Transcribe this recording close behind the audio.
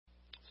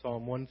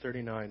Psalm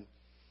 139.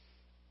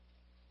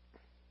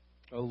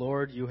 O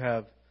Lord, you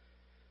have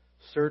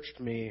searched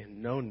me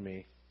and known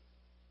me.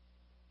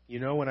 You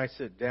know when I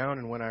sit down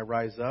and when I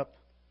rise up.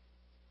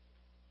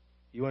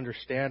 You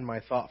understand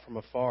my thought from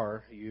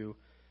afar. You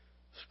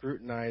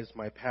scrutinize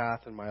my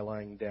path and my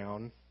lying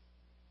down.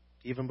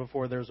 Even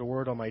before there's a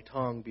word on my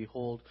tongue,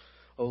 behold,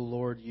 O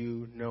Lord,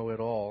 you know it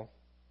all.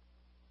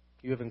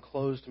 You have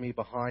enclosed me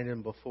behind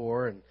and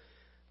before and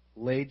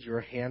laid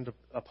your hand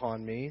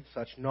upon me.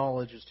 Such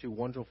knowledge is too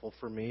wonderful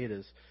for me. It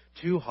is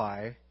too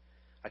high.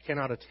 I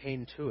cannot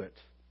attain to it.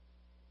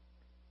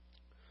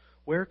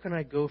 Where can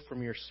I go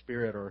from your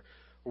spirit, or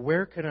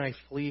where can I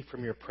flee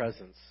from your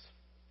presence?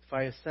 If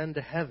I ascend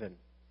to heaven,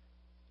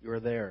 you are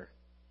there.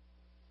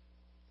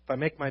 If I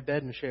make my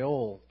bed in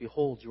Sheol,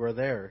 behold, you are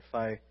there. If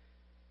I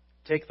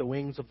take the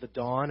wings of the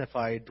dawn, if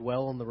I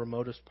dwell in the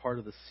remotest part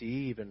of the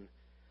sea, even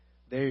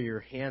there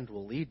your hand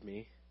will lead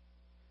me,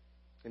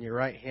 and your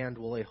right hand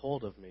will lay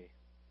hold of me.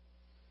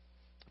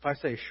 If I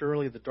say,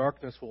 surely the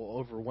darkness will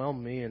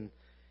overwhelm me, and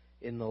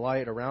in the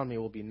light around me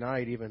will be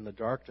night, even the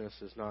darkness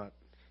is not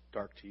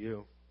dark to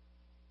you.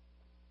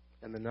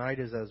 And the night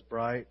is as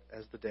bright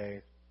as the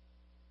day.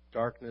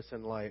 Darkness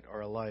and light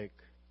are alike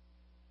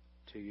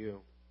to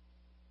you.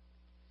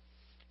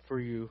 For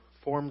you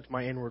formed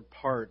my inward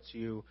parts.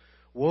 You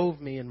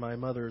wove me in my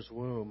mother's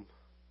womb.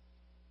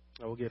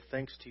 I will give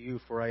thanks to you,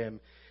 for I am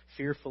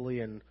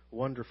fearfully and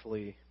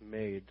wonderfully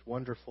made.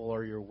 Wonderful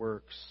are your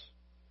works,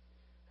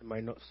 and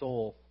my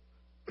soul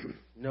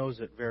knows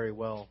it very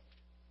well.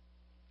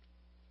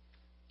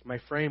 My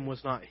frame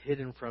was not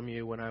hidden from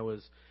you when I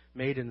was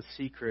made in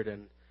secret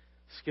and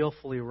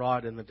skillfully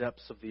wrought in the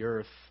depths of the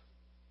earth.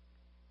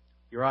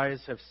 Your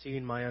eyes have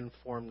seen my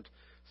unformed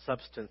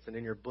substance, and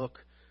in your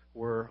book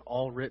were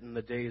all written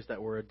the days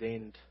that were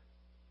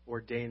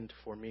ordained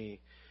for me,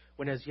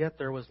 when as yet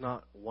there was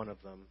not one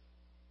of them.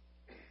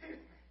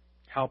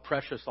 How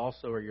precious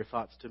also are your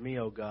thoughts to me,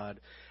 O God.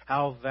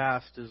 How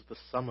vast is the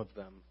sum of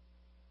them.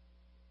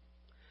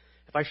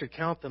 If I should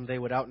count them, they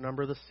would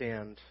outnumber the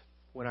sand.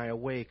 When I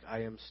awake,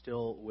 I am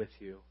still with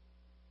you.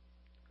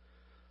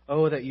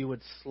 Oh, that you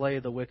would slay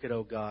the wicked,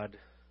 O God.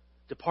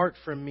 Depart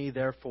from me,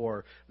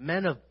 therefore,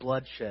 men of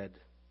bloodshed.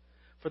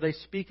 For they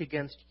speak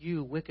against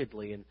you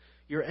wickedly, and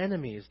your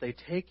enemies, they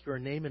take your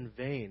name in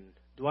vain.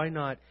 Do I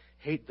not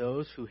hate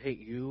those who hate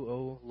you,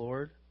 O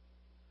Lord?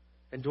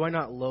 And do I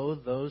not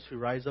loathe those who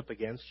rise up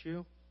against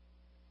you?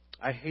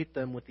 I hate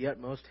them with the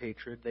utmost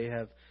hatred. They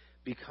have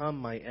become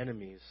my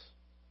enemies.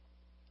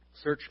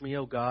 Search me,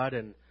 O God,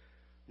 and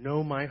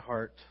know my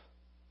heart.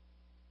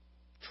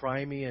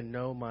 Try me and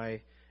know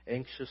my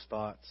anxious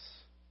thoughts,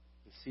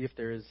 and see if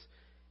there is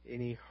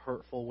any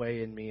hurtful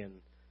way in me, and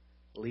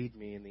lead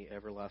me in the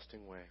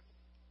everlasting way.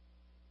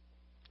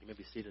 You may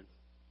be seated.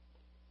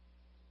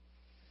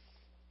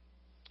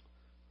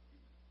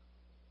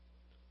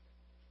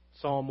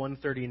 Psalm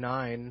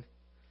 139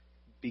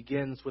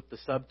 begins with the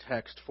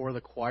subtext, for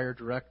the choir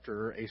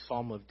director, a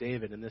psalm of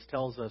David. And this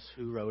tells us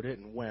who wrote it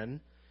and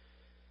when.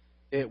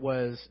 It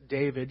was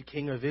David,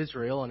 king of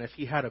Israel, and if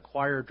he had a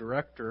choir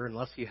director,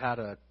 unless he had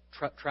a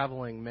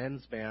traveling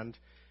men's band,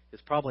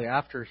 it's probably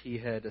after he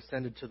had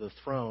ascended to the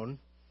throne.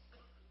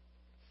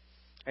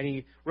 And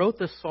he wrote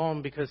this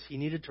psalm because he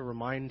needed to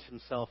remind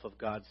himself of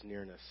God's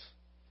nearness.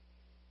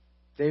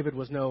 David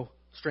was no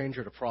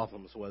stranger to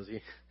problems, was he?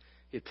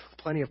 He had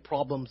plenty of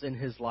problems in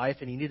his life,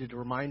 and he needed to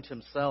remind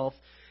himself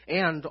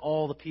and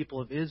all the people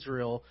of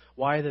Israel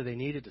why they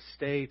needed to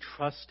stay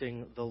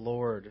trusting the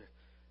Lord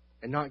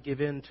and not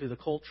give in to the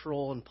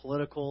cultural and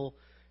political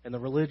and the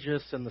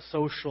religious and the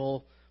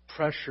social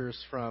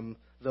pressures from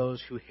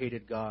those who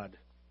hated God.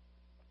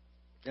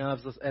 Now,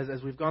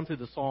 as we've gone through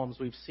the Psalms,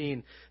 we've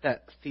seen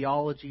that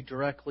theology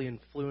directly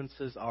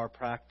influences our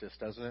practice,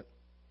 doesn't it?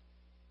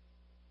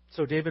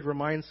 So David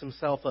reminds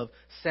himself of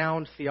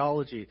sound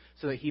theology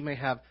so that he may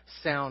have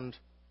sound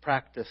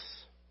practice.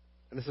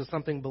 And this is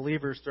something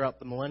believers throughout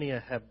the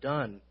millennia have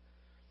done.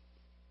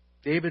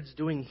 David's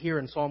doing here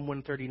in Psalm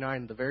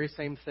 139 the very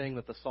same thing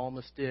that the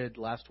psalmist did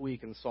last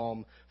week in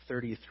Psalm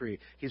 33.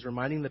 He's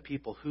reminding the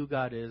people who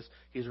God is.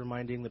 He's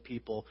reminding the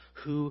people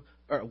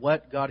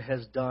what God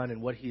has done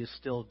and what he is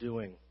still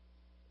doing.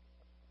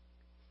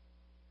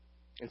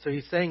 And so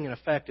he's saying, in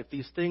effect, if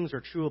these things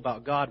are true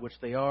about God, which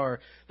they are,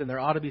 then there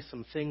ought to be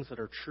some things that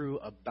are true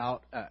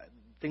about,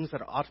 things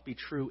that ought to be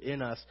true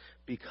in us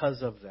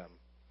because of them.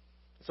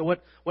 So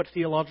what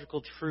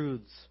theological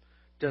truths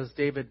does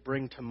David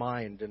bring to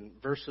mind? In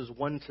verses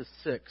 1 to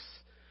 6,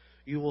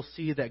 you will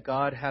see that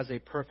God has a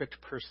perfect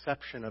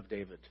perception of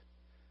David.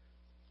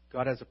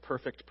 God has a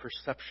perfect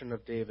perception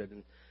of David.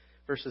 In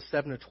verses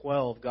 7 to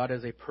 12, God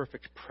has a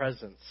perfect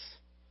presence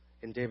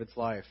in David's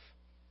life.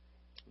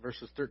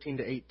 Verses 13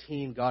 to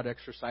 18, God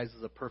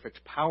exercises a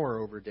perfect power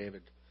over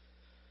David.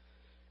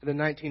 And then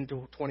 19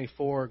 to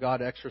 24,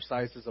 God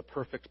exercises a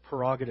perfect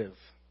prerogative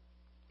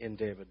in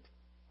David.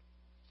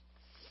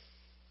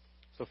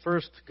 So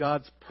first,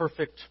 God's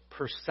perfect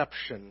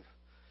perception.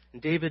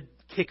 And David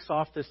kicks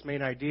off this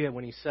main idea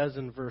when he says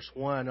in verse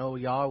 1, "O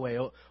Yahweh,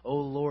 O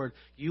Lord,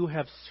 you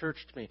have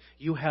searched me.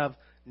 You have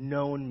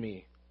known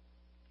me."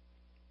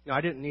 Now,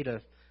 I didn't need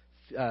a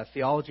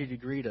theology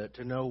degree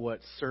to know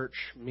what search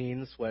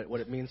means, what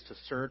it means to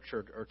search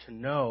or to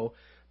know.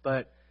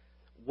 But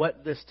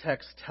what this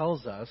text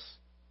tells us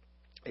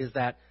is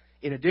that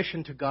in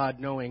addition to God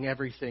knowing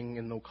everything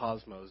in the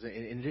cosmos,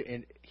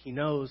 and He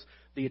knows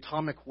the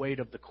atomic weight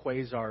of the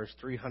quasars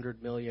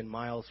 300 million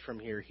miles from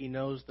here. He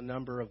knows the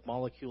number of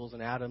molecules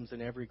and atoms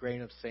in every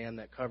grain of sand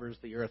that covers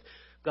the earth.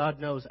 God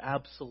knows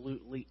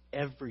absolutely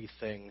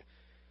everything.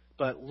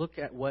 But look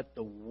at what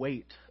the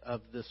weight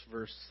of this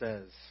verse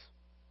says.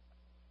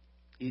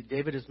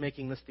 David is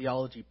making this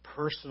theology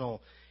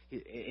personal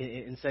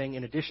in saying,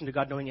 in addition to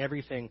God knowing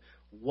everything,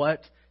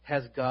 what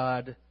has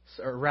God,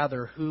 or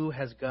rather, who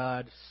has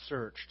God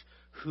searched?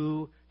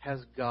 Who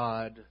has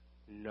God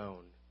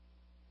known?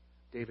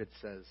 David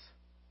says,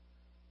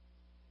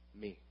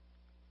 me.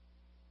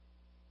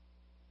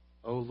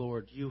 O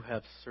Lord, you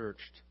have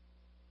searched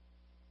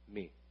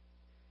me.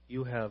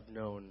 You have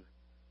known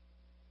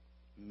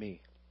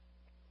me.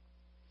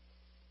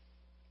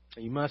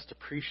 You must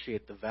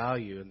appreciate the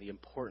value and the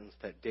importance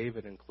that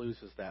David includes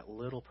as that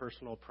little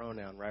personal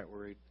pronoun right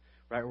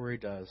where he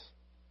does.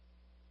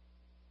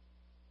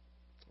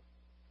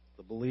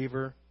 The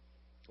believer,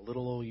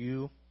 little old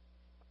you,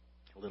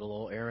 little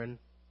old Aaron,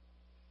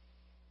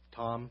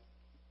 Tom,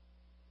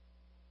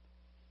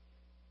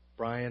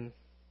 Brian,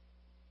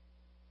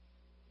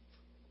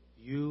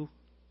 you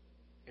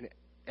and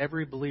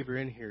every believer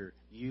in here,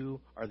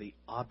 you are the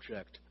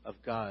object of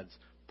God's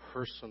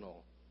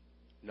personal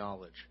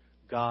knowledge.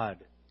 God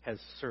has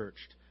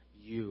searched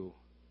you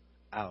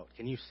out.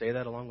 Can you say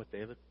that along with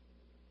David?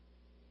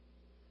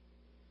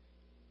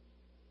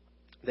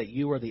 That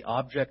you are the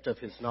object of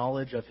His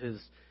knowledge, of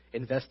His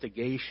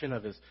investigation,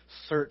 of His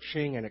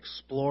searching and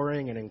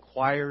exploring and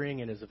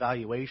inquiring and His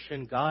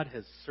evaluation. God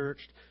has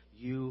searched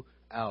you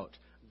out.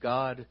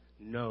 God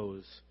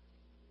knows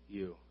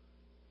you.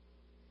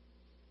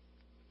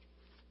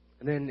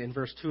 And then in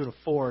verse 2 to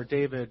 4,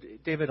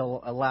 David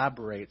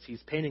elaborates.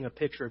 He's painting a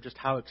picture of just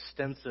how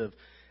extensive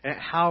and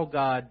how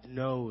God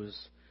knows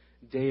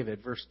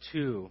David. Verse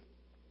 2,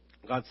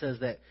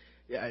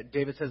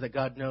 David says that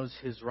God knows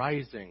his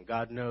rising.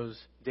 God knows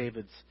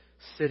David's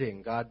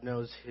sitting. God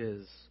knows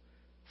his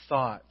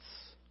thoughts.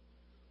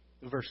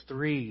 In verse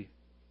 3,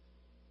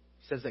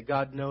 he says that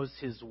God knows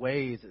his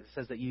ways. It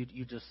says that you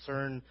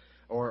discern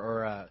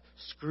or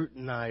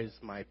scrutinize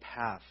my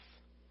path.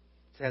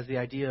 It has the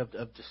idea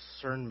of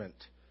discernment.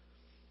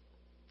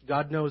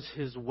 God knows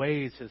his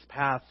ways, his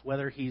path,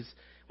 whether he's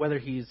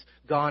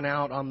gone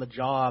out on the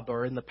job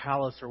or in the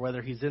palace or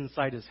whether he's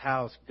inside his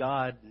house.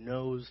 God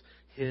knows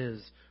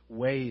his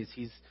ways.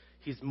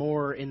 He's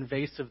more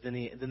invasive than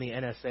the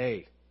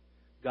NSA.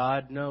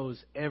 God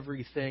knows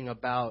everything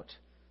about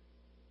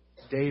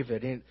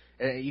David.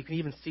 And you can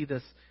even see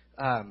this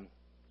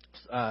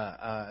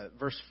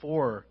verse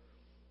 4.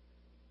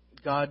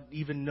 God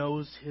even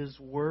knows his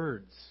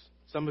words.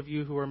 Some of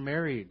you who are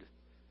married,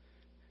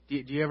 do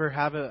you ever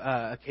have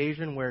an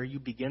occasion where you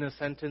begin a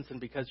sentence and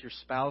because your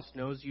spouse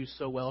knows you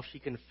so well,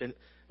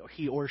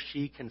 he or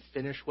she can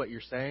finish what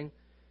you're saying?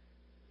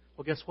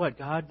 Well, guess what?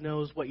 God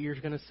knows what you're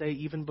going to say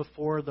even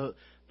before the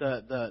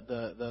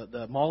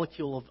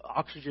molecule of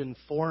oxygen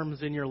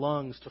forms in your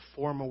lungs to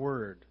form a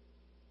word.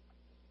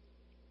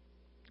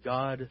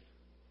 God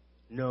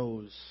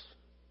knows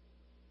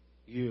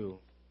you.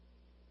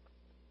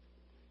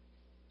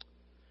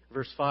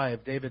 Verse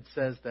 5, David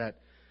says that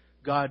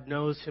God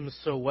knows him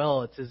so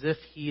well, it's as if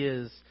he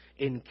is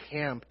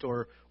encamped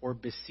or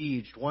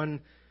besieged.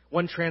 One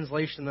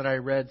translation that I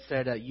read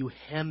said, "You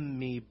hem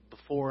me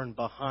before and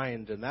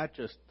behind," and that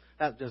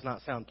does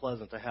not sound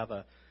pleasant to have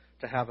a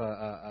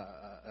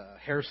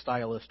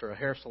hairstylist or a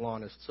hair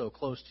salonist so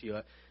close to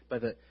you.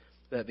 But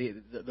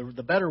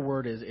the better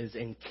word is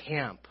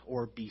encamp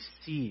or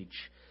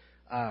besiege.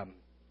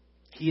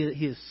 He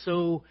is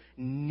so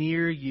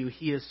near you.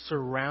 He is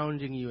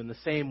surrounding you in the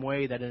same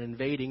way that an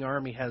invading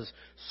army has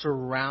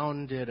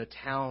surrounded a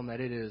town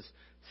that it is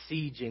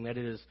sieging, that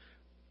it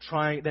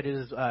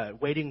is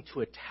waiting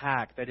to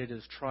attack, that it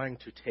is trying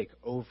to take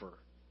over.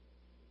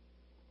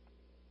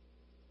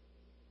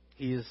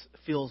 He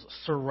feels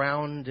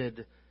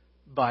surrounded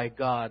by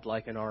God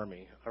like an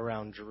army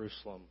around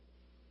Jerusalem.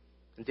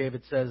 And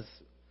David says,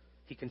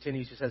 he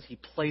continues, he says, he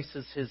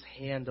places his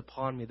hand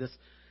upon me.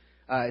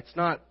 It's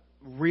not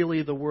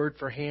really the word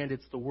for hand,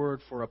 it's the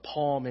word for a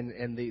palm,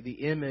 and the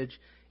image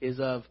is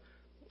of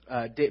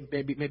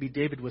maybe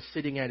David was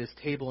sitting at his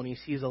table and he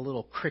sees a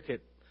little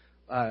cricket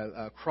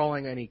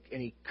crawling, and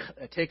he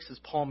takes his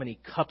palm and he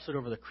cups it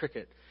over the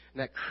cricket,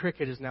 and that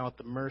cricket is now at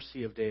the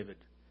mercy of David.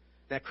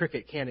 That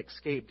cricket can't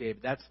escape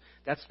David. That's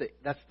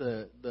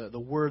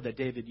the word that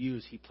David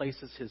used. He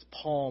places his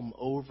palm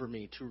over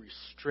me to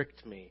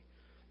restrict me.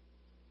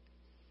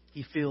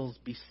 He feels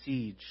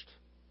besieged.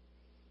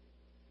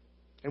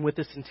 And with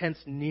this intense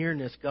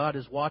nearness, God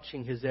is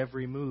watching his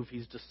every move.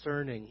 He's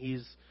discerning.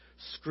 He's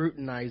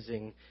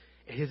scrutinizing.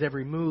 his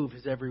every move,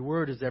 his every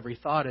word, his every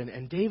thought.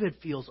 And David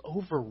feels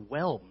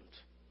overwhelmed.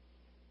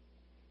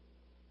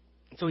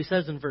 So he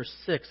says in verse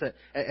 6,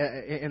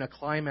 in a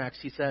climax,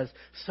 he says,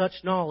 such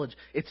knowledge,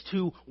 it's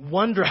too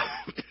wonderful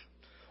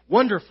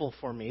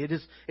for me. It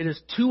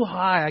is too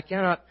high. I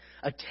cannot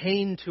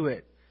attain to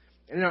it.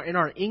 In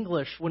our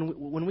English,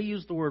 when we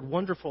use the word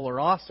wonderful or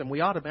awesome, we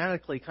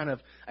automatically kind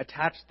of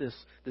attach this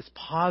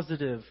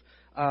positive,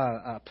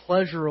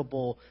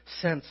 pleasurable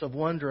sense of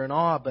wonder and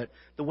awe. But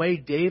the way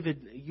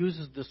David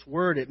uses this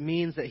word, it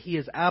means that he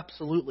is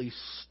absolutely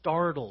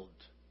startled.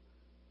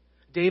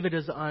 David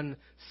is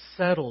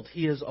unsettled.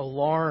 He is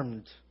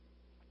alarmed.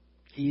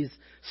 He's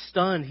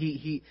stunned.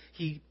 He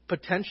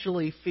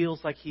potentially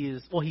feels like he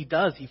is, well, he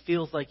does. He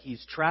feels like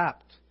he's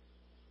trapped.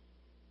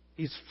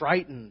 He's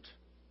frightened.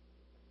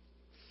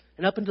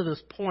 And up until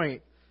this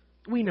point,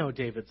 we know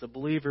David's a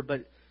believer,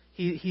 but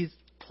he's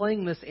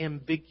playing this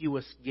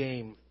ambiguous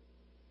game.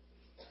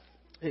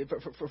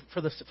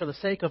 For the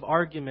sake of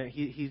argument,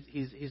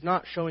 he's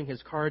not showing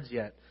his cards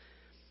yet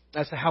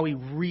as to how he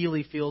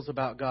really feels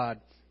about God.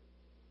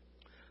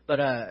 But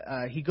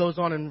he goes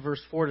on in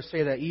verse 4 to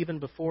say that even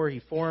before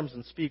he forms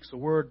and speaks a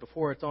word,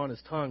 before it's on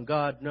his tongue,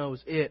 God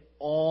knows it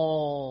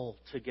all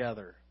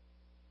together.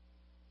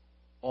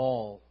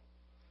 All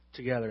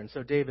together. And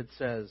so David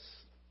says,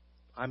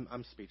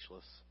 I'm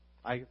speechless.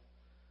 I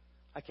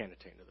can't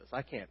attain to this.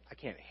 I can't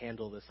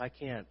handle this. I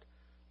can't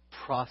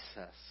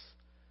process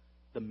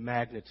the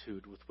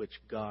magnitude with which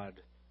God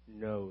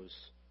knows.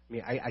 I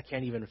mean, I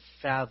can't even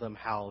fathom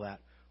how that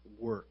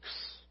works.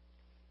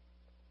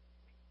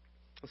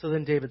 So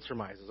then David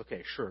surmises,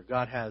 okay, sure,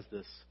 God has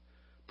this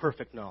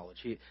perfect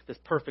knowledge, this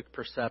perfect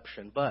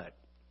perception, but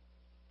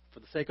for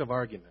the sake of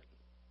argument,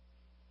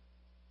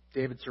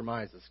 David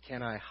surmises,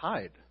 can I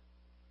hide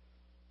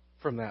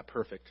from that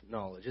perfect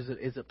knowledge? Is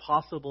it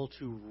possible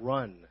to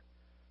run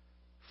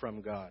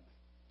from God?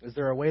 Is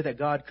there a way that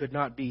God could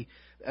not be,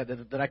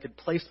 that I could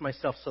place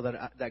myself so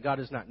that God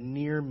is not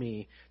near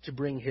me to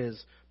bring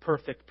His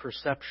perfect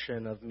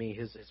perception of me,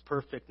 His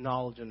perfect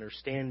knowledge and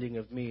understanding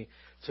of me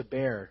to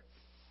bear?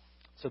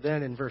 So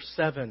then in verse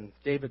 7,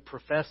 David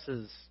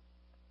professes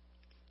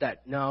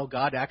that no,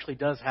 God actually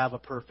does have a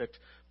perfect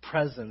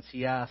presence.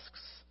 He asks,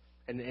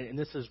 and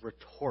this is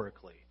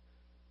rhetorically.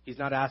 He's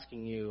not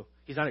asking you,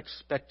 he's not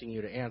expecting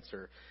you to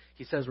answer.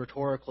 He says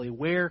rhetorically,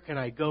 where can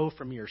I go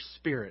from your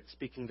spirit,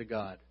 speaking to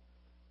God?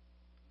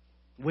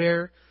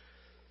 Where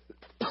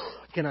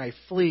can I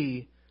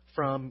flee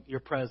from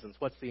your presence?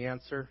 What's the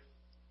answer?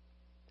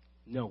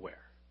 Nowhere.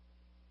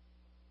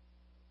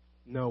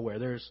 Nowhere.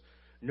 There's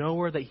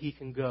nowhere that he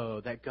can go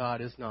that God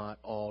is not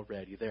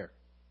already there.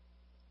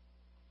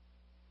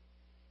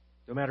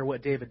 No matter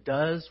what David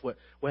does,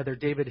 whether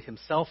David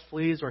himself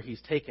flees or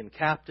he's taken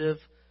captive,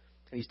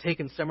 and he's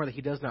taken somewhere that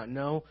he does not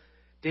know,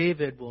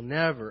 David will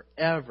never,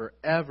 ever,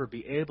 ever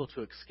be able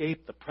to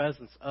escape the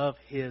presence of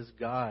his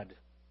God.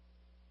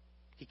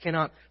 He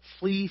cannot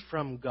flee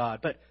from God.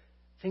 But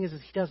the thing is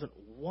he doesn't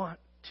want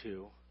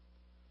to.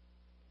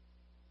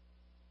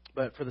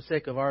 But for the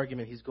sake of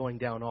argument, he's going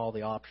down all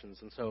the options.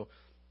 And so,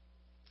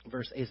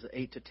 verse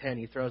 8 to 10,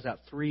 he throws out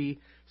three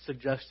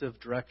suggestive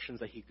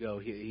directions that he go.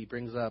 He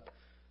brings up,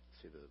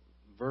 let's see, the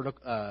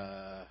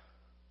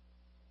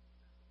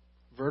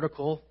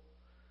vertical.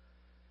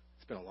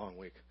 It's been a long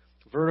week.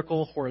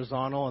 Vertical,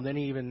 horizontal, and then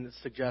he even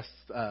suggests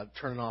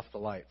turning off the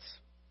lights.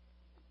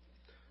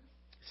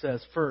 He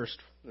says first,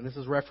 and this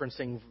is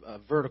referencing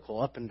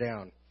vertical, up and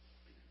down.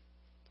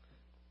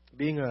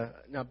 Being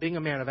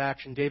a man of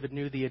action, David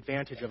knew the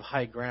advantage of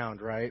high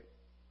ground, right?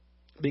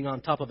 Being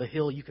on top of a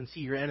hill, you can see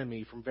your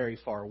enemy from very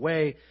far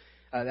away.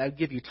 That would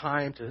give you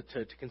time to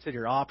consider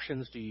your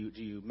options. Do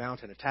you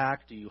mount an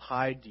attack? Do you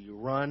hide? Do you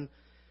run?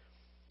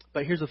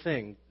 But here's the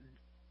thing.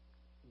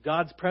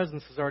 God's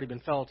presence has already been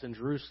felt in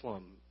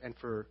Jerusalem. And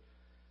for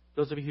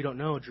those of you who don't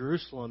know,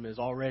 Jerusalem is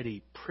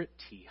already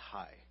pretty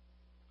high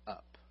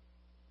up.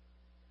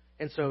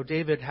 And so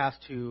David has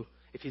to,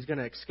 if he's going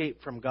to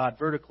escape from God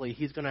vertically,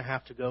 he's going to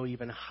have to go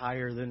even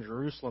higher than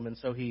Jerusalem. And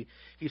so he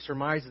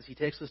surmises, he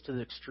takes us to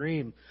the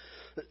extreme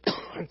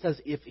and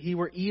says, if he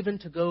were even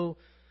to go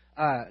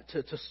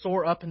to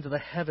soar up into the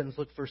heavens,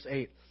 look verse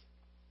 8,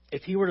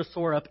 if he were to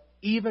soar up,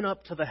 even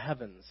up to the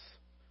heavens,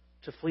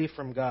 to flee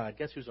from God,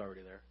 guess who's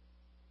already there?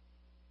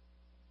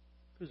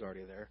 Who's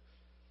already there?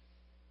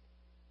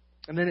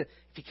 And then if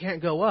he can't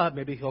go up,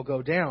 maybe he'll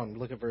go down.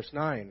 Look at verse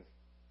 9.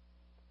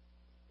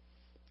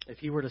 If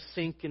he were to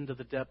sink into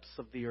the depths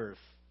of the earth,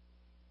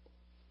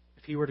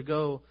 if he were to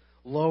go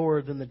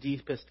lower than the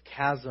deepest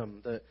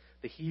chasm,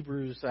 the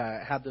Hebrews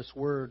have this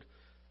word,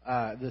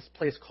 this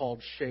place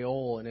called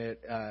Sheol, and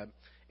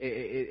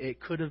it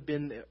could have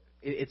been,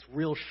 it's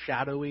real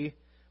shadowy.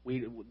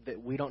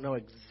 We don't know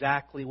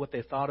exactly what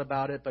they thought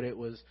about it, but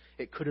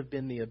it could have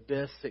been the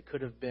abyss. It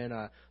could have been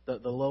the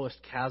lowest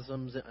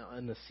chasms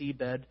in the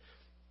seabed.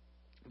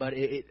 But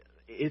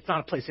it's not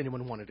a place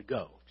anyone wanted to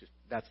go. Just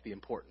that's the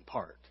important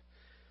part.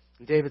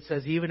 And David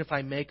says, even if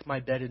I make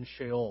my bed in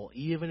Sheol,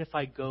 even if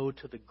I go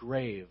to the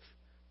grave,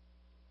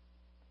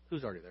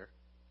 who's already there?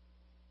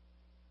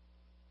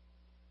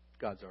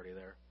 God's already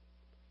there.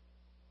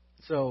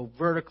 So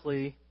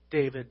vertically,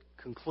 David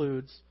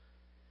concludes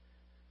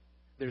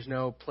there's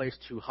no place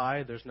too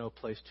high, there's no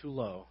place too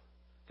low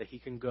that he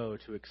can go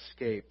to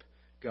escape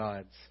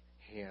God's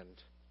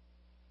hand.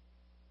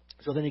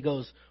 So then he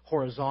goes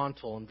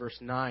horizontal. In verse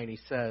 9, he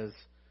says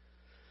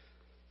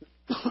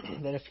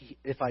that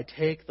if I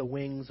take the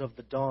wings of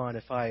the dawn,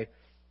 if I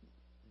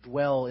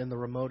dwell in the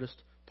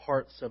remotest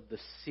parts of the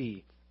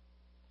sea.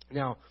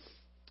 Now,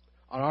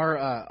 on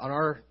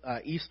our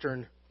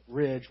eastern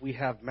ridge, we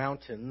have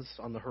mountains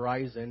on the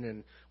horizon,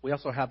 and we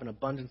also have an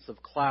abundance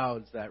of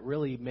clouds that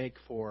really make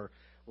for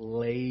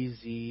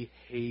lazy,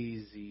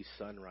 hazy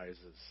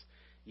sunrises.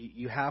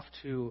 You have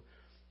to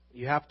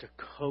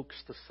coax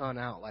the sun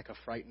out like a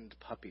frightened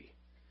puppy.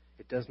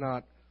 It does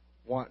not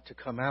want to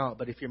come out.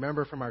 But if you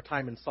remember from our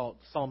time in Psalm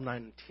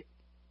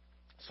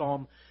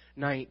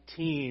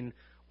 19,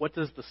 what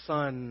does the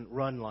sun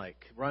run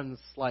like? It runs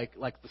like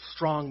the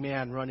strong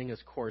man running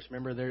his course.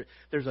 Remember,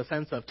 there's a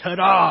sense of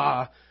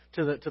ta-da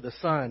to the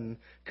sun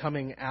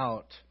coming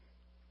out.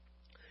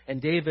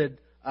 And David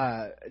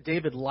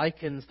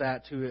likens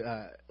that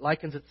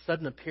likens its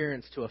sudden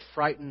appearance to a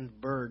frightened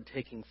bird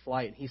taking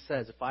flight. And he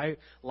says, if I,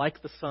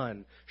 like the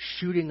sun,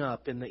 shooting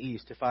up in the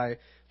east, if I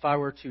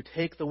were to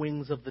take the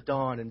wings of the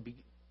dawn and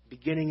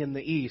beginning in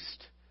the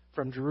east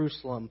from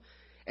Jerusalem,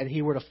 and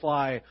he were to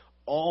fly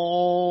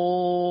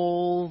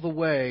all the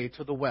way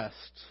to the west,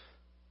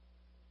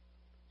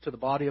 to the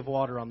body of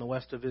water on the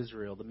west of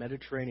Israel, the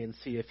Mediterranean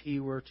Sea, if he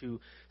were to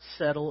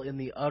settle in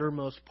the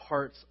uttermost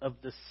parts of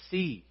the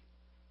sea,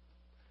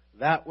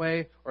 that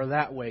way or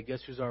that way, guess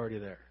who's already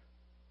there?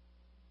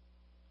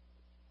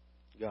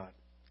 God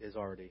is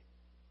already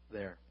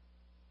there.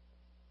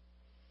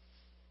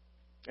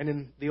 And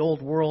in the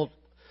old world,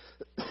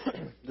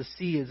 the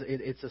sea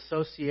it's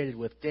associated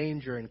with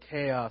danger and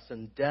chaos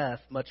and death,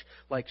 much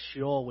like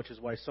Sheol, which is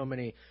why so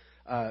many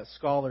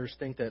scholars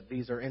think that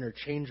these are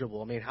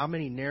interchangeable. I mean, how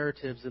many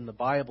narratives in the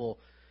Bible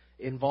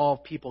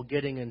involve people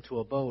getting into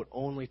a boat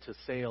only to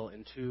sail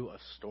into a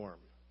storm?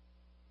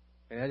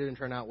 And that didn't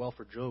turn out well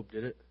for Job,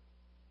 did it?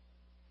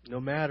 No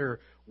matter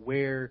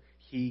where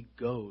he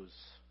goes,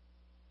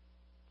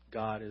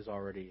 God is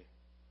already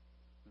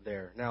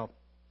there. Now,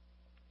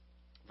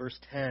 verse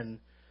 10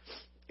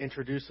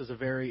 introduces a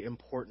very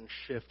important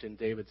shift in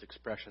David's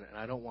expression, and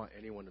I don't want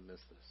anyone to miss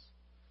this.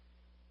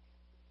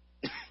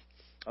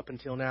 Up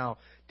until now,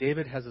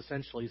 David has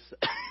essentially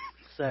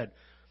said,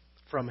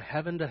 from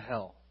heaven to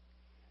hell,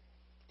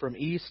 from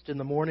east in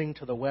the morning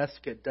to the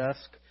west at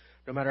dusk,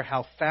 no matter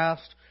how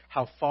fast,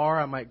 how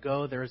far I might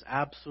go, there is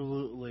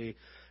absolutely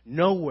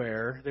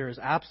nowhere, there is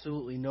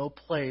absolutely no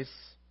place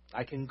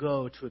I can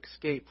go to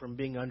escape from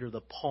being under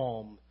the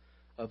palm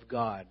of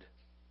God.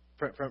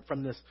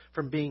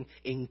 From being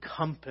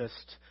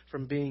encompassed,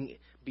 from being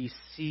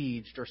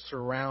besieged or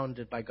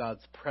surrounded by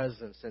God's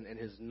presence and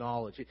His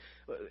knowledge.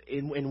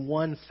 In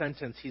one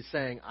sentence, he's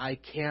saying, I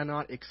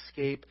cannot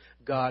escape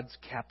God's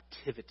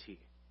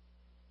captivity.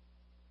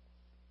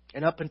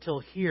 And up until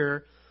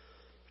here,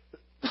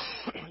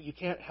 you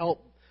can't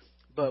help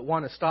but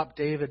want to stop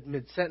David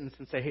mid-sentence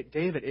and say, hey,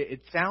 David,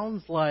 it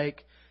sounds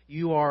like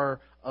you are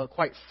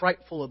quite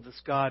frightful of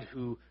this God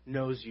who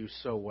knows you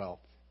so well,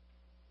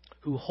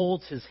 who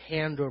holds his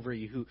hand over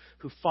you,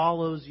 who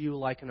follows you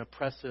like an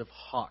oppressive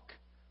hawk.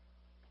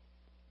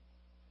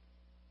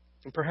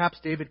 And perhaps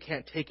David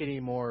can't take any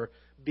more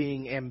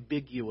being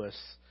ambiguous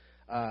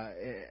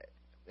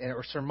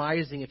or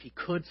surmising if he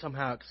could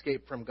somehow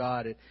escape from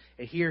God.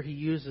 And here he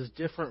uses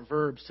different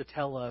verbs to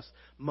tell us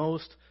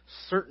most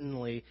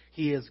certainly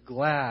he is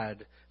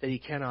glad that he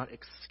cannot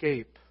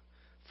escape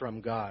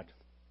from God.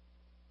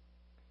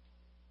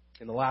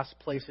 In the last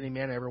place any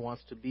man ever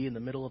wants to be, in the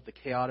middle of the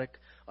chaotic,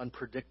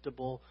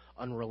 unpredictable,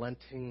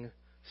 unrelenting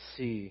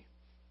sea,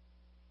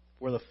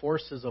 where the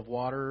forces of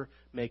water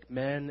make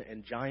men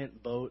and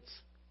giant boats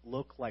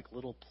look like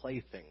little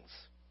playthings.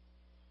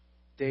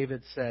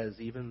 David says,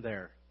 even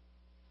there.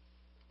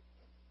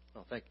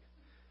 Oh,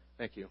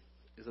 thank you.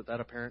 Is it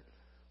that apparent?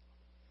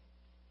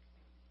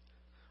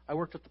 I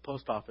worked at the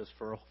post office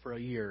for a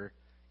year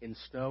in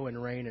snow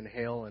and rain and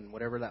hail and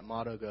whatever that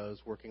motto goes,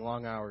 working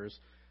long hours.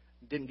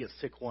 Didn't get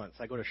sick once.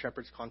 I go to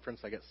Shepherd's Conference,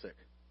 I get sick.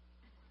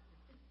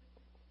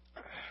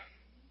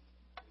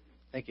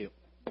 Thank you.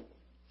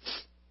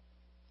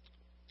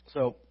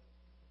 So,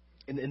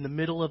 in the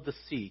middle of the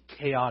sea,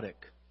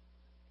 chaotic,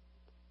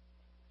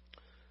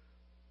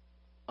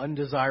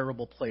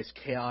 undesirable place,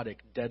 chaotic,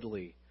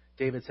 deadly,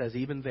 David says,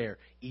 even there,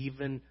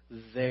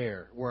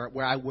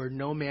 where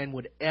no man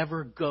would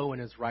ever go in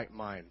his right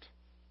mind,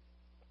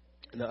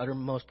 in the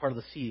uttermost part of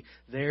the sea,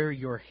 there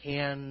your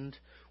hand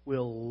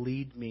will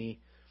lead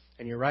me,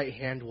 and your right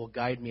hand will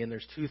guide me. And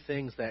there's two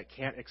things that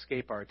can't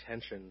escape our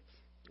attention.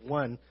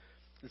 One,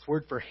 this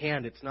word for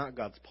hand, it's not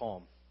God's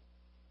palm.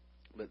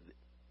 But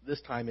this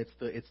time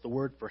it's the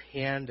word for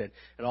hand, and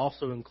it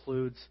also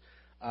includes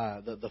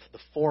the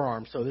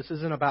forearm. So this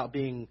isn't about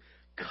being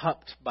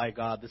cupped by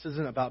God. This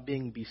isn't about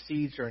being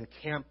besieged or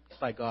encamped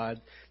by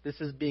God.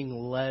 This is being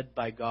led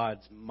by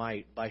God's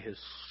might, by His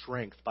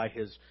strength, by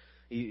His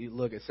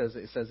Look, it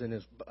says in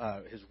his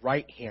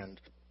right hand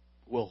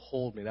will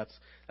hold me. That's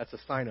a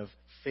sign of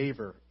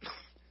favor.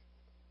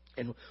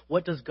 And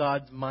what does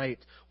God's might,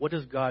 what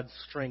does God's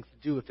strength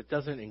do? If it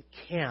doesn't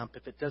encamp,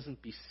 if it doesn't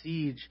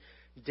besiege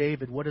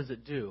David, what does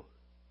it do?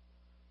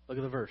 Look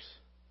at the verse.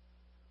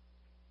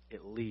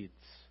 It leads.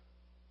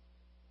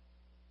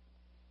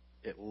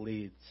 It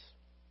leads.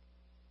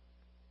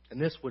 And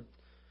this would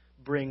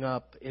bring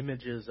up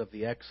images of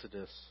the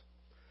Exodus,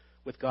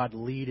 with God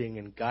leading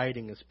and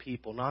guiding His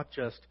people, not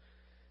just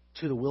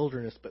to the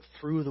wilderness, but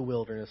through the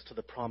wilderness to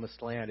the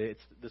promised land.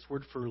 This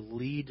word for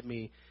lead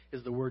me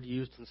is the word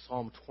used in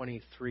Psalm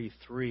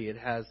 23:3. It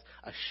has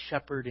a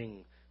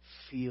shepherding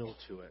feel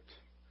to it.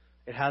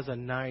 It has a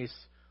nice,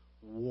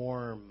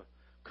 warm,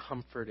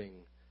 comforting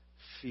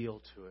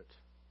feel to it.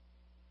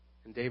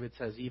 And David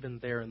says, even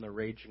there in the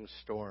raging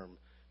storm,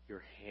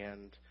 your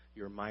hand,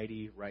 your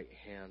mighty right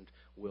hand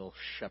will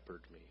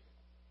shepherd me.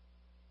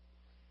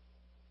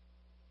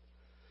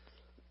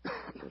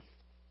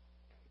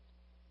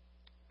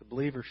 The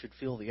believer should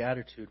feel the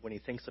attitude when he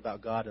thinks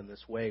about God in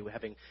this way,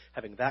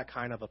 having that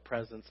kind of a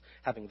presence,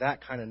 having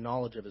that kind of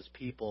knowledge of His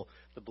people.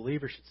 The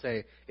believer should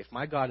say, if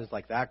my God is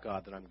like that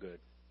God, then I'm good.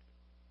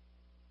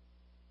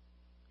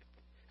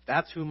 If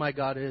that's who my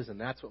God is and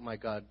that's what my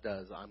God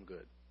does, I'm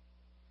good.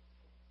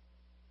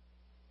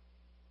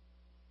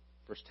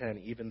 Verse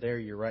 10, even there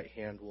your right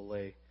hand will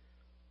lay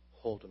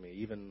hold of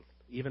me.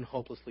 Even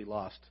hopelessly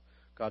lost,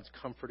 God's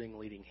comforting,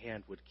 leading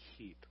hand would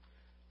keep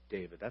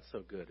David. That's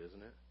so good,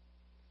 isn't it?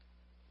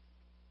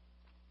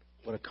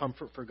 What a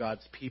comfort for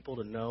God's people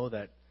to know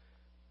that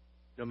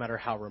no matter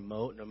how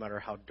remote, no matter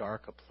how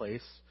dark a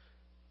place,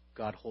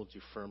 God holds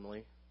you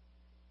firmly.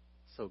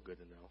 So good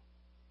to know.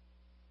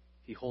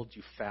 He holds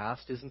you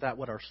fast. Isn't that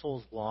what our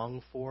souls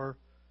long for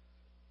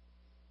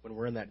when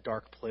we're in that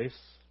dark place?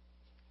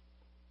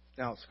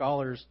 Now,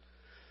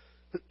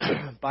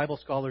 Bible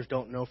scholars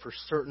don't know for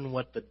certain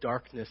what the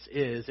darkness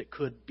is. It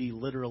could be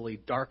literally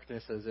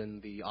darkness as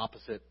in the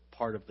opposite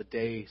part of the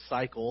day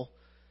cycle.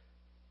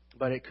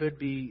 But it could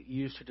be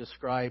used to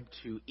describe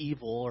to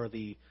evil or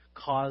the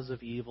cause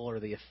of evil or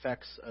the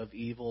effects of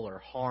evil or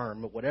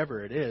harm.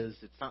 Whatever it is,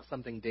 it's not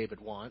something David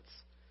wants.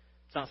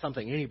 It's not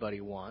something anybody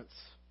wants.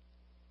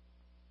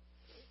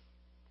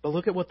 But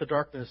look at what the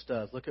darkness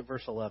does. Look at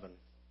verse 11.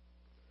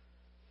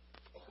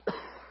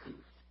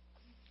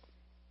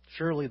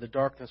 Surely the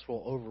darkness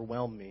will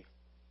overwhelm me,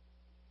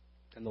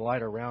 and the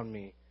light around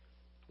me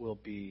will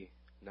be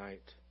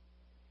night.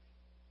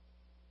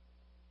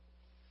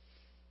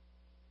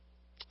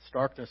 It's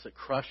darkness, it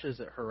crushes,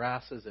 it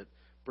harasses, it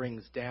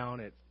brings down,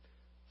 it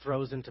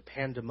throws into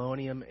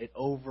pandemonium, it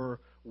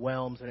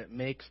overwhelms, and it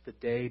makes the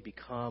day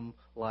become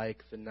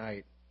like the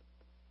night.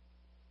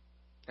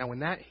 Now, when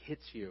that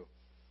hits you,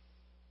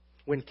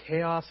 when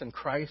chaos and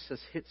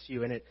crisis hits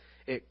you and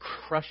it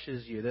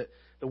crushes you, that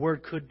the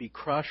word could be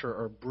crush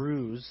or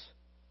bruise.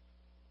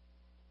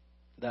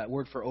 That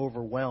word for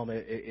overwhelm,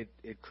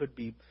 it could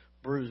be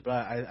bruise, but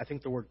I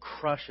think the word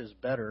crush is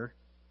better.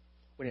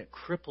 When it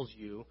cripples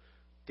you,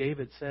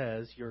 David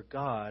says, your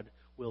God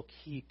will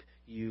keep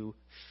you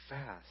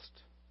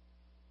fast.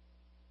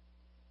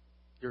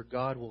 Your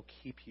God will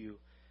keep you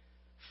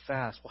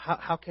fast. Well,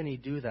 how can He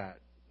do that?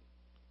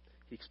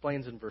 He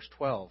explains in verse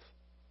 12.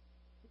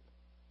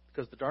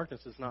 Because the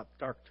darkness is not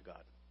dark to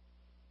God.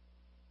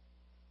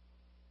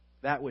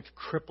 That which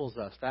cripples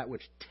us, that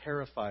which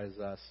terrifies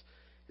us,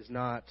 is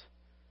not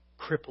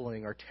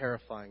crippling or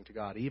terrifying to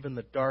God. Even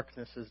the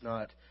darkness is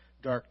not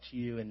dark to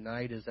you, and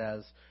night is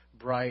as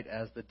bright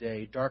as the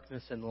day.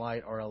 Darkness and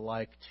light are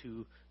alike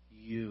to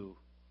you.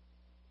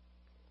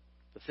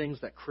 The things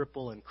that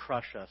cripple and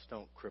crush us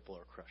don't cripple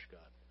or crush God.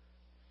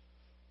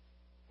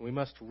 We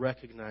must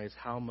recognize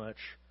how much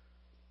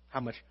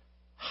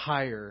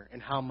higher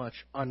and how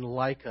much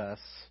unlike us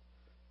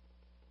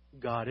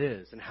God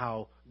is, and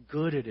how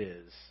good it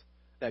is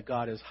that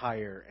God is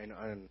higher and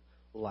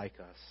unlike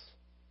us.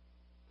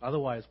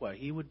 Otherwise, what?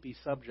 He would be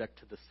subject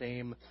to the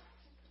same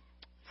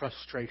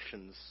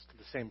frustrations, to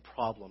the same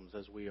problems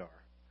as we are.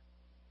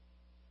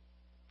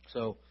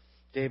 So,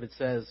 David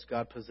says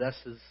God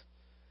possesses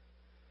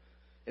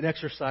and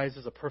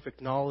exercises a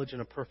perfect knowledge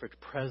and a perfect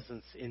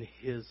presence in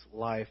his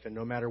life. And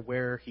no matter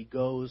where he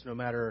goes, no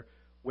matter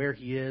where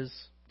he is,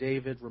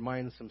 David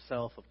reminds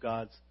himself of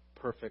God's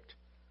perfect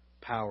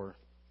power.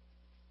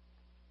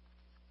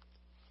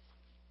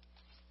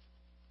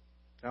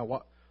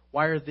 Now,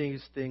 why are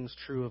these things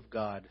true of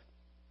God?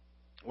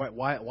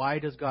 Why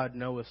does God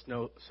know us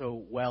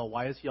so well?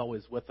 Why is He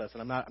always with us?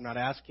 And I'm not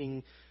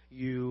asking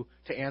you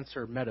to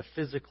answer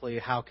metaphysically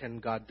how can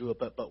God do it,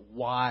 but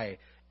why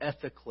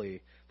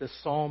ethically? The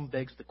psalm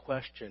begs the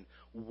question: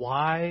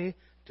 why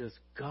does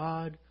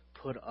God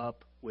put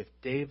up with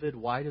David?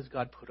 Why does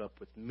God put up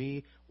with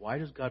me? Why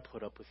does God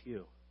put up with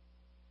you?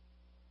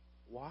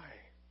 Why?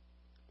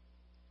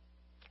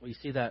 Well, you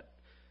see that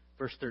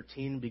verse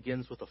 13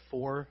 begins with a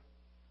 4.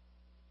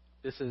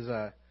 This is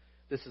a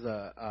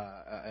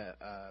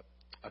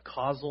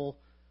causal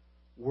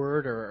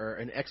word or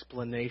an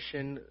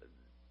explanation.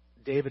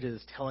 David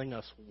is telling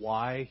us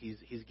why.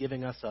 He's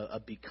giving us a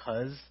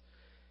because.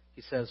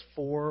 He says,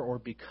 for or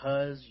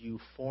because you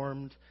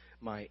formed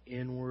my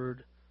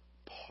inward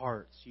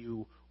parts.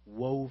 You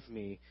wove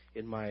me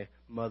in my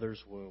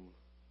mother's womb.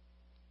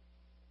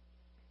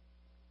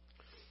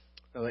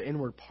 Now, the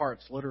inward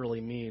parts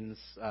literally means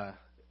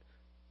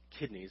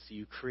kidneys.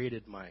 You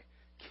created my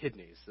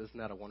kidneys. Isn't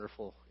that a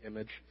wonderful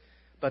image?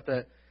 But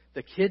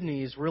the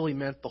kidneys really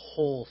meant the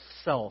whole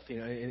self. You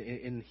know,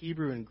 in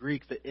Hebrew and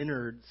Greek, the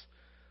innards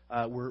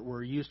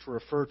were used to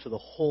refer to the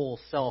whole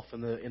self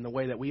in the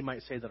way that we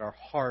might say that our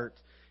heart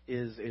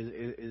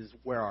is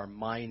where our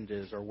mind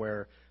is, or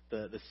where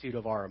the seat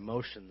of our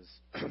emotions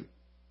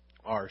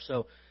are.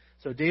 So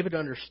David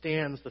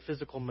understands the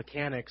physical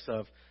mechanics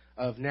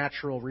of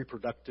natural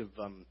reproductive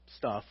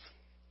stuff,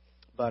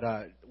 but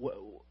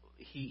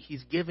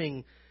he's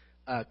giving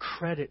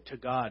credit to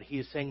God. He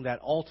is saying that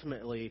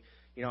ultimately,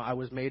 I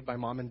was made by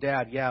mom and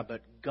dad, yeah,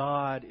 but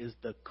God is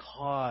the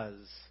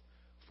cause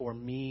for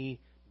me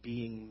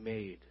being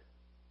made.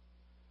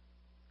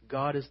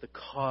 God is the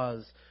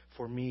cause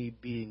for me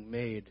being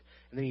made.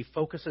 And then he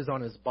focuses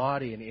on his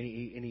body, and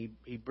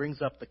he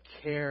brings up the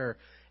care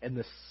and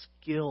the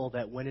skill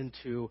that went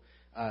into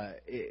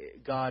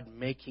God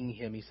making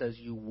him. He says,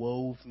 you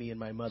wove me in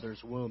my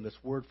mother's womb. This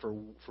word for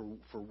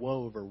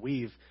wove or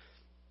weave,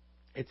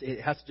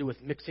 it has to do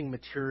with mixing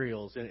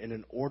materials in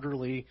an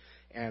orderly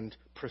and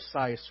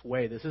precise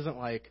way. This isn't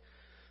like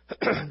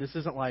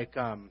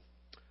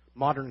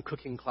modern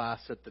cooking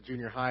class at the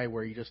junior high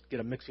where you just get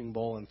a mixing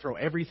bowl and throw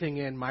everything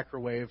in,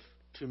 microwave,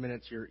 2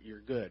 minutes,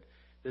 you're good.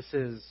 This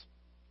is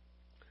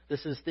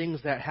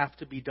things that have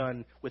to be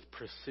done with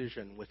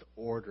precision, with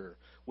order,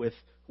 with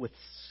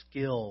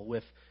skill,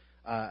 with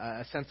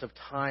a sense of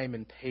time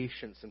and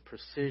patience and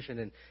precision.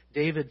 And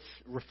David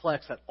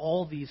reflects that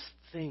all these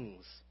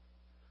things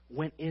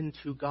went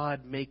into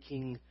God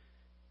making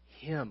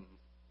him.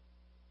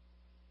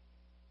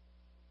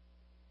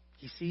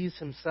 He sees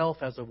himself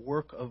as a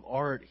work of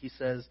art. He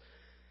says,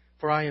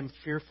 for I am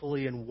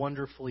fearfully and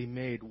wonderfully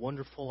made.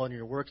 Wonderful are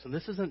your works. And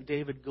this isn't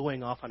David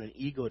going off on an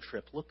ego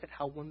trip. Look at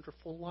how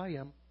wonderful I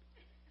am.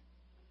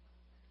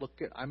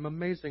 I'm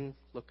amazing.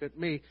 Look at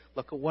me.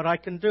 Look at what I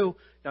can do.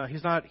 Now,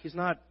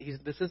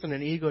 this isn't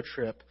an ego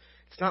trip.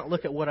 It's not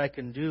look at what I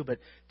can do, but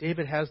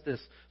David has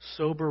this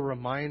sober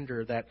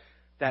reminder that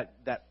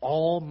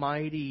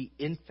almighty,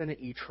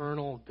 infinite,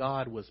 eternal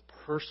God was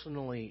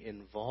personally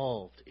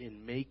involved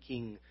in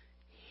making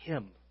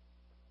him.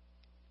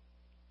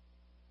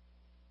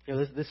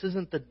 This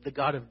isn't the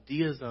God of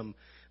deism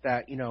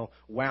that,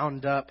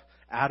 wound up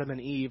Adam and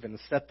Eve and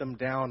set them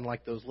down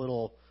like those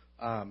little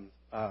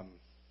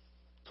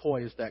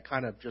toys that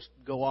kind of just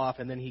go off,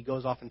 and then he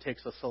goes off and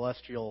takes a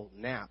celestial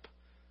nap.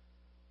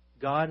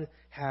 God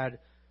had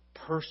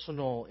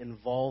personal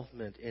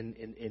involvement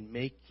in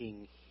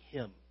making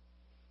him.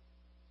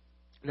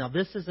 Now,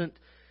 this isn't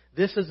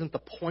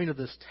the point of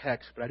this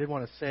text, but I did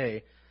want to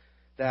say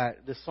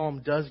that this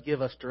psalm does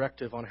give us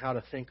directive on how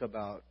to think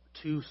about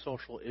two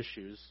social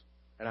issues,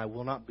 and I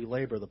will not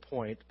belabor the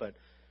point, but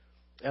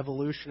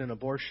evolution and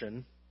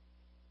abortion.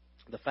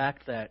 The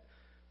fact that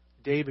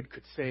David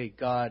could say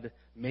God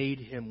made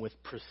him with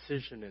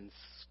precision and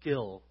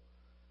skill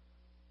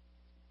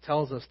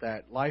tells us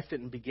that life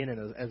didn't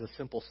begin as a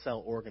simple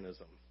cell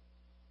organism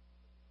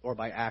or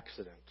by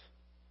accident.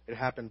 It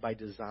happened by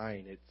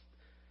design. It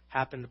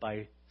happened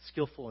by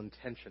skillful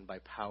intention, by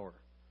power.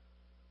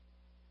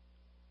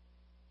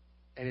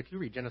 And if you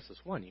read Genesis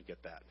 1, you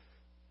get that.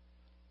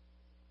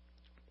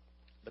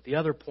 But the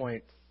other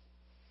point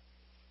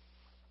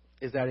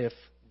is that if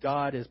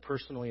God is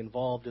personally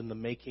involved in the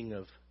making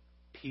of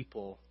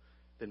people,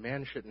 then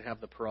man shouldn't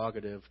have the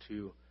prerogative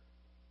to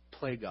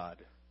play God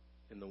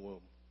in the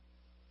womb.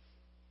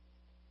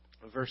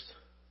 Let's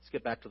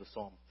get back to the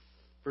psalm.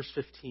 Verse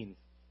 15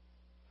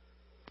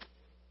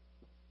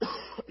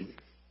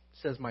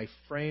 says, my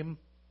frame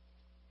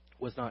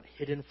was not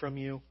hidden from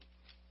you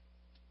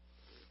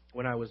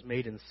when I was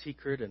made in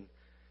secret and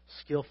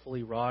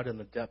skillfully wrought in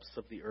the depths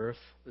of the earth.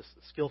 This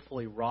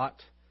skillfully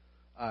wrought,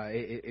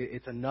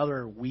 it's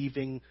another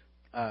weaving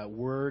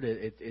word.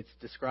 It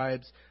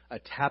describes a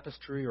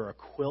tapestry or a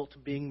quilt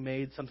being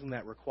made, something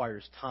that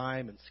requires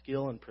time and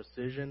skill and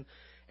precision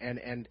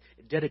and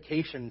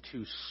dedication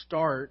to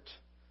start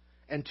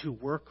and to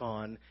work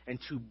on and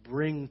to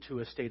bring to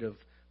a state of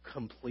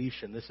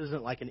completion. This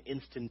isn't like an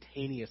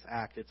instantaneous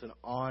act. It's an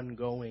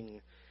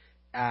ongoing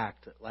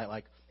act,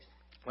 like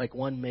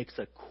one makes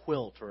a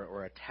quilt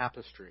or a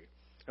tapestry.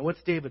 And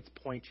what's David's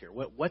point here?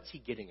 What's he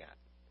getting at?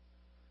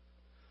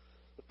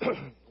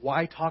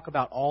 Why talk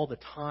about all the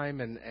time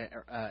and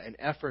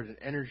effort and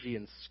energy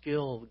and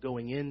skill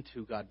going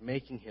into God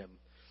making him?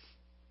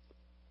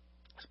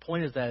 His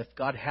point is that if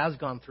God has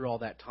gone through all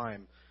that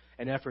time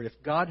and effort, if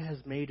God has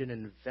made an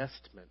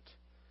investment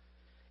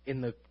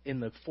in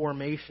the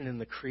formation and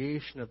the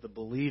creation of the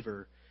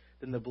believer,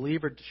 then the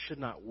believer should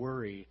not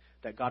worry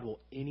that God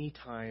will any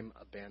time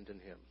abandon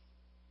him,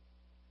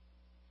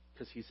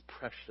 because he's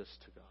precious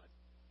to God.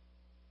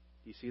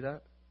 Do you see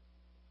that?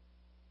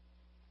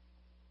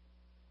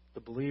 The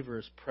believer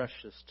is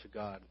precious to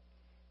God.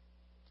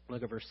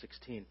 Look at verse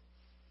 16.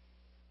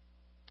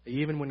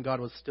 Even when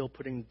God was still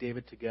putting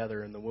David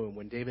together in the womb,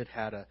 when David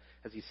had,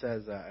 as he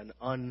says, an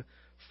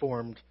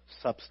unformed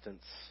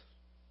substance,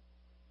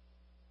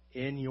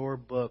 in your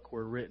book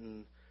were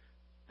written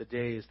the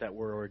days that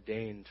were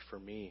ordained for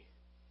me,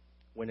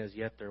 when as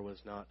yet there was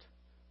not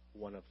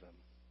one of them.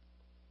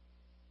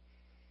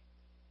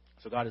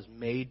 So God has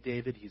made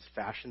David, He's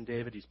fashioned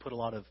David, He's put a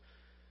lot of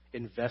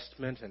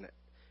investment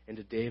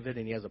into David,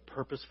 and He has a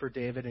purpose for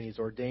David, and He's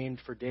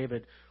ordained for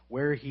David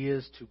where he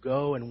is to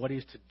go and what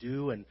he's to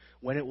do and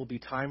when it will be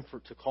time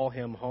to call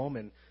him home.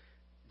 And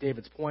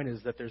David's point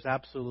is that there's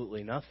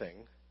absolutely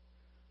nothing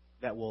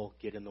that will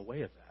get in the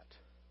way of that.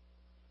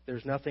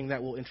 There's nothing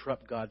that will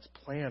interrupt God's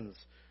plans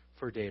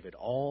for David.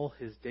 All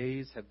his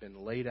days have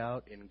been laid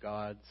out in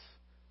God's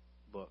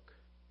book.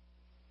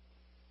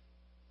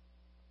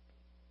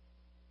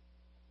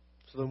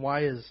 So then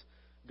why is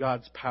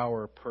God's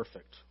power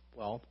perfect?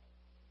 Well,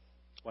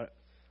 I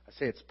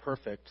say it's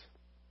perfect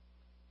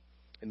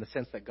in the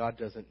sense that God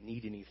doesn't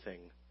need anything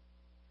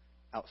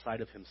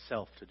outside of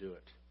Himself to do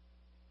it.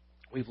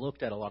 We've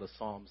looked at a lot of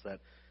Psalms that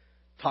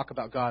talk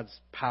about God's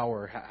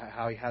power,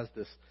 how He has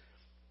this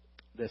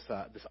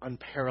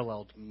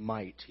unparalleled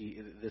might,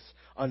 this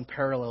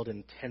unparalleled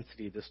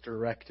intensity, this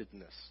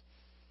directedness.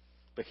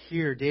 But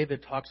here,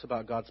 David talks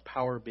about God's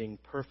power being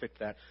perfect,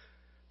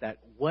 that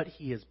what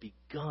He has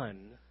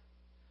begun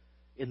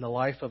in the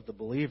life of the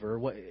believer,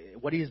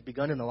 what He has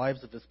begun in the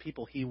lives of His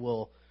people, He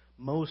will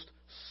most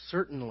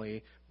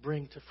certainly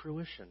bring to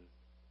fruition.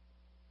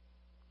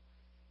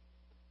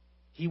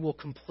 He will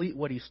complete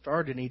what He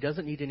started, and He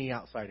doesn't need any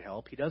outside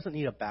help. He doesn't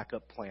need a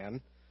backup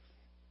plan.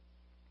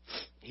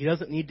 He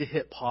doesn't need to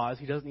hit pause.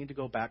 He doesn't need to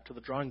go back to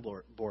the drawing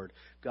board.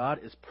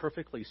 God is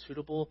perfectly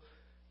suitable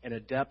and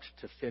adept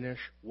to finish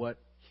what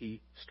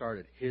He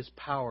started. His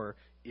power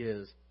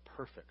is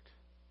perfect.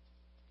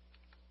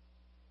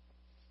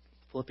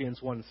 Philippians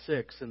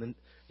 1:6 in the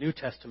New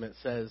Testament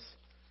says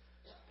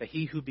that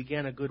He who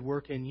began a good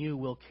work in you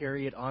will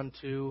carry it on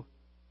to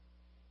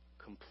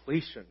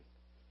completion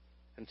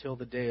until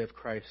the day of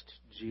Christ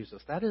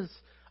Jesus. That is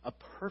a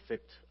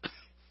perfect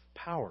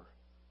power.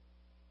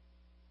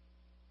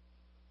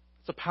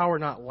 It's a power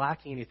not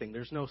lacking anything.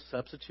 There's no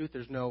substitute.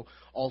 There's no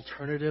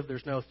alternative.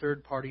 There's no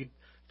third-party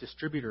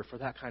distributor for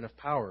that kind of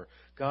power.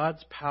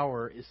 God's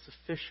power is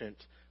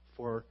sufficient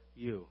for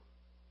you.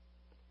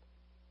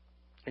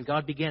 And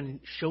God began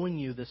showing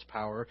you this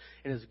power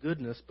and His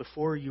goodness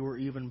before you were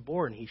even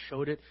born. He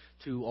showed it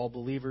to all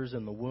believers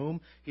in the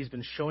womb. He's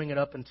been showing it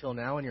up until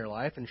now in your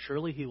life, and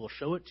surely He will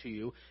show it to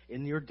you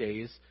in your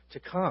days to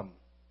come.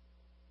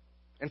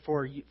 And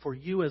for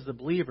you as the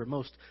believer,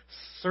 most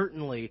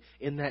certainly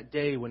in that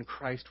day when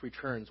Christ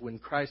returns, when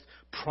Christ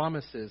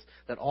promises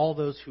that all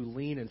those who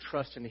lean and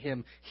trust in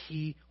Him,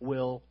 He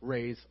will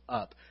raise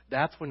up.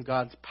 That's when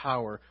God's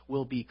power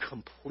will be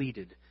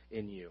completed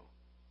in you.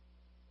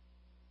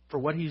 For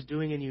what He's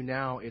doing in you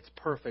now, it's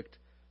perfect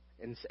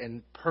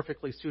and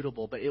perfectly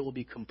suitable, but it will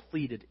be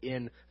completed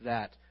in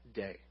that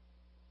day.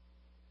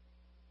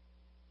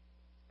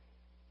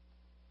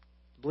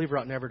 The believer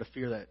ought never to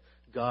fear that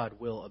God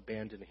will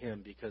abandon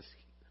him, because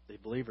the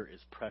believer is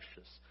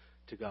precious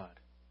to God.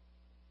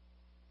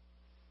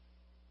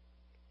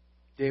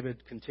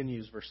 David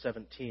continues, verse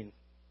 17.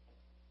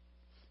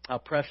 How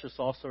precious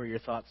also are your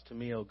thoughts to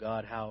me, O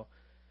God, how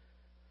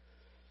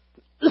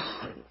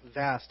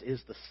vast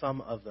is the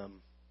sum of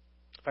them.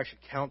 If I should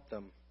count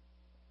them,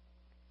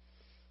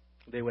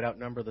 they would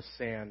outnumber the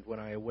sand. When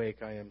I awake,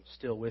 I am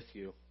still with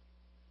you.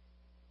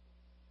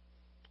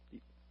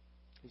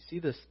 You see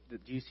this?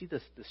 Do you see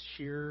this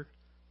sheer,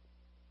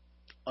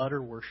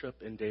 utter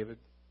worship in David?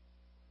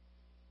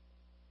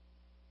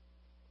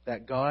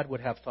 That God would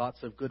have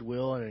thoughts of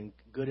goodwill and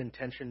good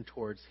intention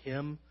towards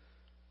him.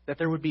 That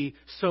there would be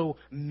so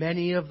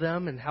many of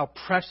them, and how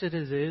precious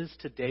it is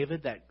to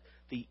David that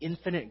the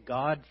infinite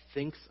God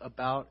thinks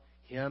about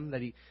him,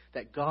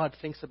 that God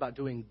thinks about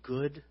doing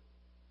good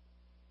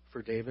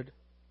for David.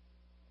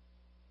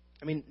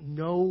 I mean,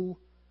 no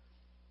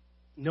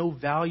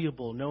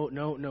valuable,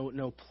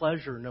 no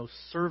pleasure, no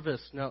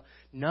service,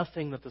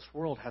 nothing that this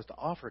world has to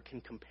offer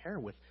can compare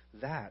with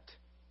that.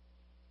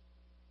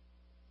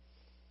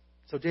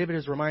 So David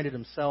has reminded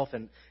himself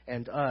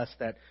and us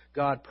that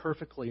God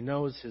perfectly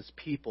knows His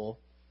people,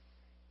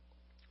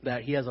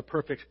 that He has a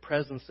perfect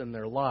presence in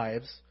their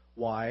lives.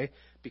 Why?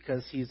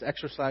 Because He's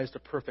exercised a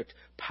perfect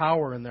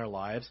power in their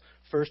lives,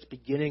 first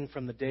beginning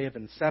from the day of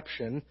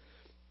inception,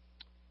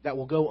 that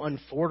will go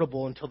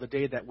unthwartable until the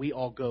day that we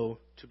all go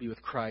to be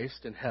with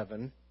Christ in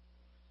heaven.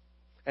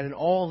 And in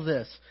all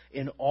this,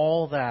 in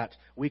all that,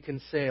 we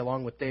can say,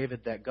 along with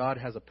David, that God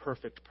has a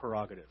perfect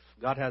prerogative.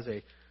 God has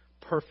a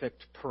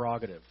perfect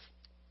prerogative.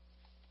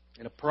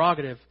 And a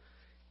prerogative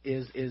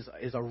is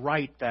a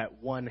right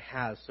that one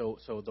has.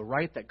 So the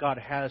right that God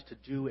has to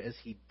do as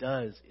He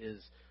does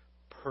is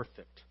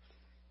perfect.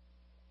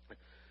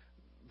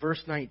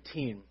 Verse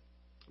 19,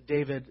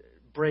 David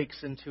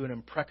breaks into an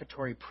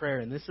imprecatory prayer,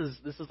 and this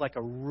is like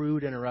a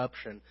rude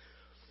interruption.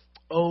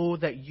 Oh,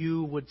 that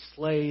you would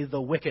slay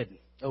the wicked,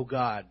 O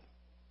God.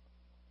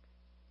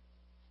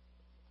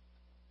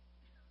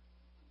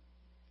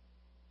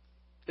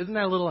 Isn't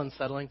that a little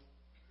unsettling?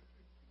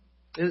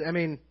 I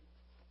mean,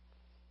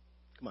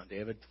 come on,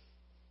 David.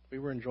 We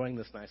were enjoying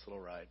this nice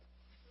little ride.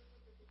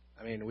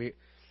 I mean, we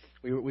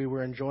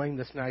were enjoying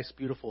this nice,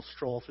 beautiful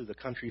stroll through the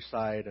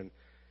countryside, and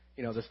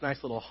this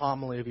nice little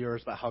homily of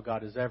yours about how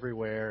God is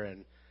everywhere.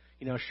 And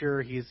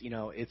sure, he's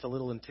it's a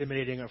little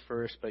intimidating at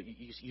first, but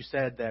you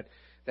said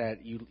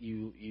that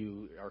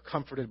you are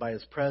comforted by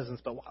His presence.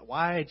 But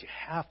why did you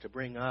have to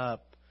bring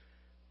up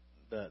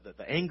the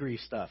angry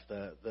stuff,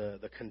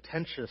 the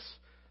contentious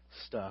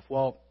stuff?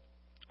 Well,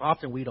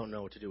 often we don't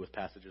know what to do with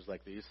passages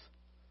like these.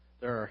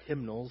 There are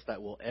hymnals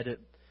that will edit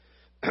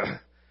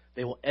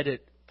they will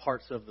edit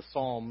parts of the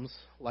Psalms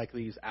like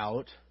these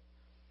out.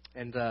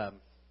 And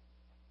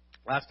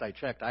last I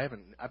checked, I've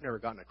never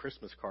gotten a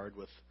Christmas card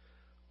with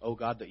 "Oh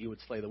God, that you would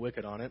slay the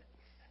wicked" on it.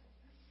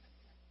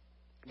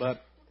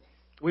 But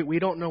we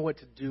don't know what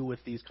to do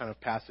with these kind of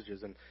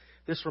passages, and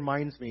this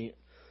reminds me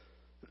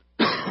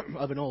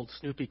of an old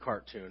Snoopy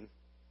cartoon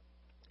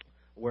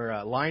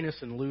where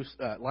Linus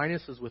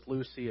is with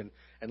Lucy, and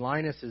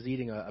Linus is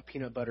eating a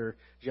peanut butter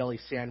jelly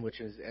sandwich.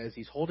 And as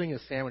he's holding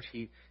his sandwich,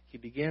 he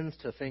begins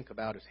to think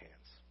about his hands.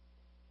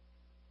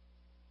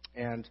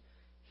 And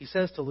he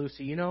says to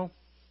Lucy, I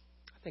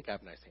think I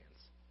have nice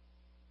hands.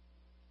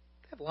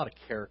 I have a lot of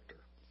character.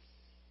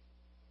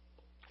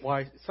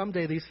 Why,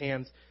 someday these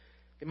hands,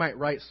 they might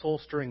write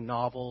soul-stirring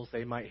novels,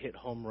 they might hit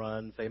home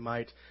runs, they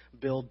might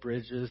build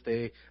bridges,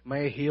 they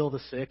may heal the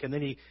sick. And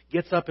then he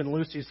gets up in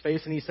Lucy's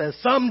face and he says,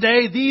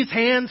 someday these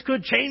hands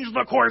could change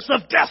the course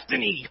of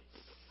destiny.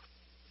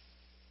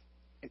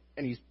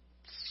 And he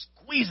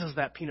squeezes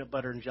that peanut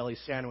butter and jelly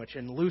sandwich,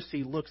 and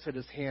Lucy looks at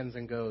his hands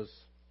and goes,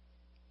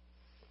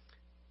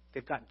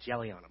 they've got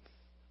jelly on them.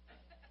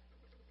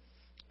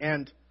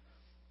 And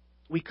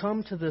we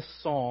come to this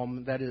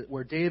psalm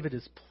where David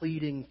is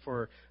pleading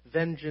for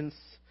vengeance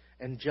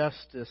and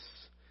justice,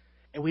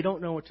 and we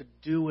don't know what to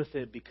do with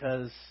it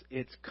because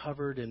it's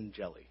covered in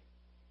jelly.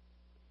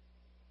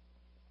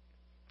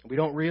 We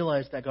don't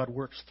realize that God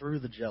works through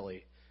the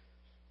jelly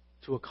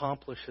to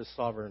accomplish His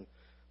sovereign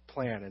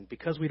plan. And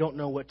because we don't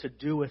know what to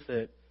do with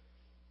it,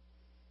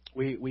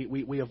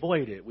 we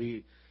avoid it.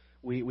 We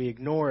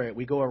ignore it.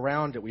 We go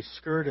around it. We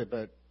skirt it.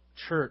 But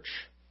church,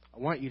 I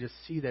want you to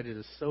see that it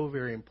is so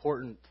very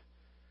important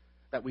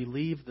that we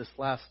leave this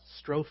last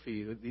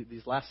strophe,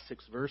 these last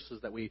 6 verses,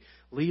 that we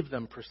leave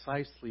them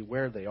precisely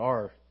where they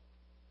are,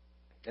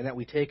 and that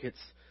we take its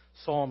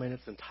psalm in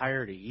its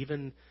entirety,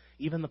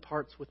 even the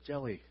parts with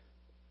jelly.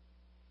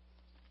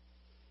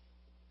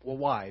 Well,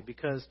 why?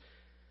 Because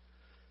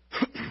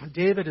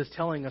David is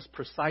telling us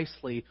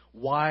precisely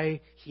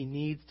why he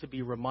needs to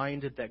be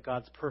reminded that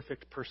God's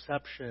perfect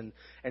perception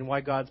and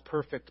why God's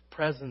perfect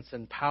presence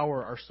and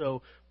power are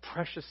so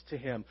precious to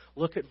him.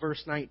 Look at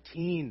verse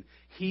 19.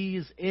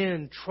 He's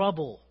in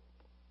trouble.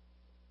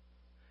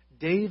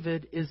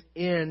 David is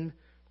in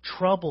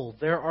trouble.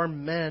 There are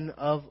men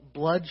of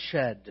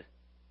bloodshed.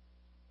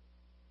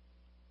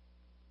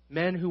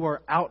 Men who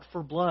are out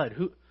for blood.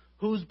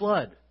 Whose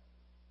blood?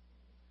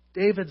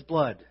 David's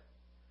blood.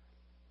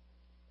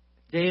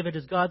 David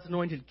is God's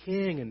anointed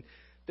king, and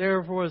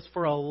there was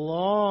for a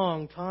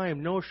long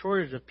time no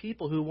shortage of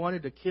people who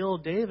wanted to kill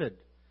David,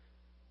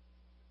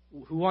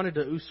 who wanted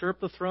to usurp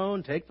the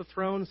throne, take the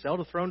throne, sell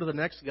the throne to the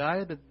next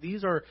guy. But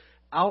these are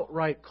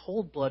outright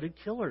cold-blooded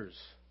killers.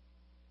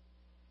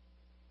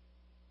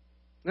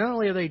 Not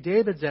only are they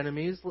David's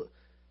enemies,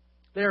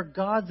 they are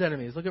God's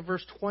enemies. Look at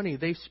verse 20.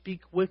 They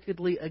speak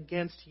wickedly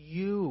against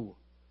you,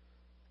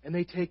 and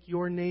they take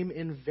your name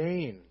in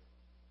vain.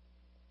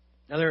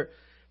 Now, there are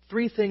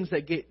 3 things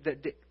that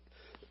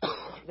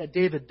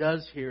David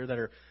does here that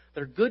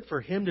are good for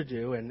him to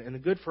do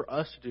and good for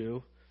us to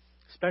do,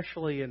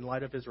 especially in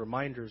light of his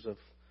reminders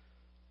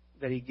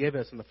that he gave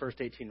us in the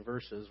first 18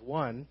 verses.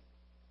 1,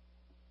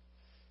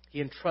 he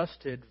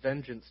entrusted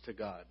vengeance to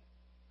God.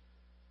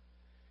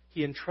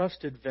 He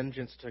entrusted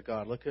vengeance to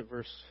God. Look at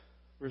verses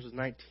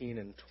 19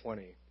 and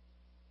 20.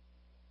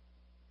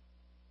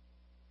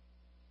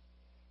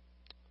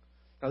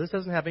 Now, this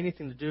doesn't have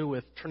anything to do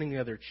with turning the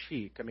other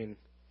cheek. I mean,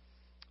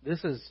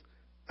 this is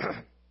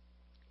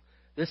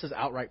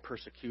outright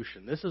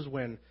persecution. This is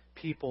when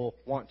people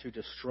want to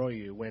destroy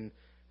you.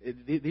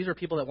 These are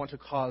people that want to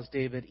cause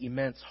David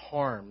immense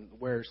harm,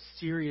 where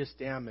serious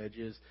damage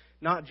is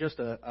not just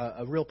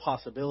a real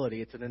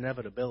possibility, it's an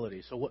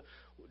inevitability. So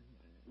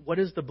what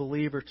is the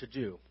believer to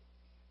do?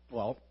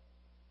 Well,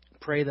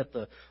 pray that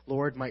the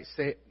Lord might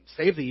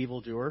save the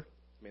evildoer.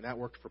 I mean, that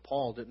worked for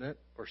Paul, didn't it?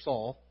 Or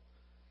Saul.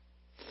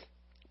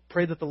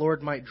 Pray that the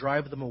Lord might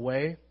drive them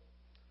away.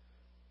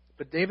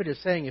 But David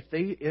is saying,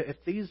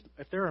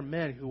 if there are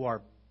men who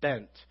are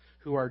bent,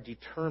 who are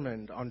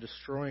determined on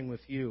destroying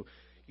with you,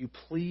 you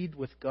plead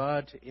with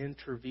God to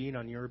intervene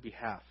on your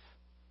behalf.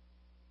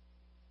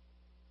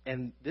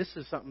 And this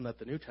is something that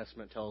the New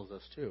Testament tells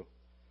us too.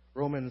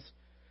 Romans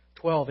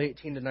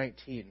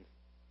 12:18-19.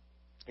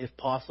 If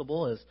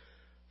possible, as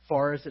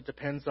far as it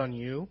depends on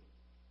you,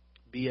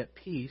 be at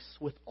peace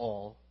with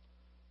all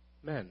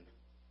men.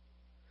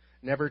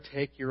 Never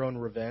take your own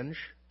revenge,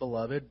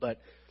 beloved, but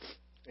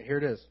here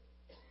it is.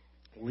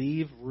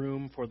 Leave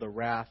room for the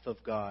wrath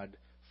of God,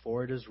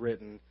 for it is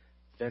written,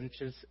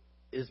 vengeance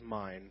is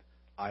mine,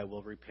 I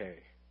will repay,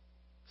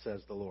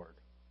 says the Lord.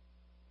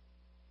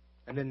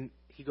 And then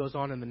he goes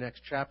on in the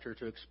next chapter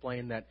to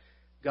explain that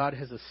God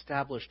has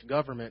established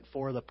government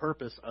for the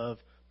purpose of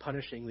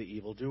punishing the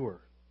evildoer.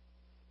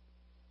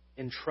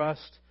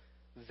 Entrust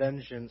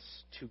vengeance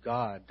to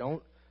God.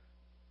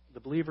 The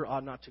believer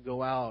ought not to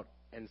go out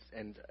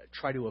and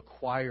try to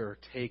acquire,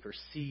 take, or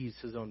seize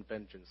his own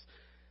vengeance.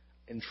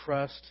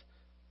 Entrust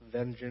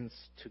vengeance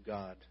to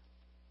God.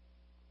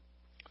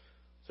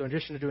 So in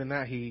addition to doing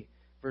that,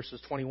 verses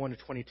 21 to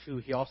 22,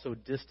 he also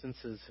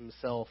distances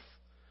himself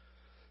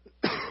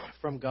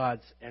from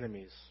God's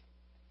enemies.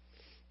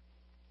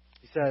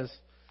 He says,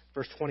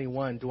 verse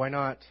 21, Do I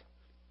not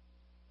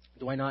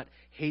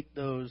hate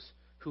those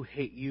who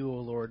hate you, O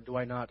Lord? Do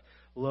I not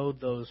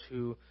loathe those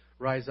who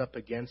rise up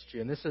against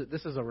you? And this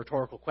is a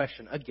rhetorical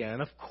question.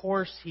 Again, of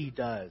course he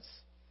does.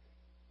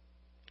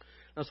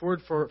 Now, this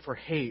word for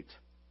hate,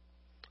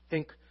 I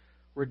think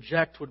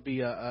reject would be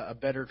a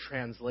better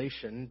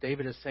translation.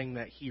 David is saying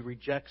that he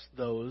rejects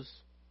those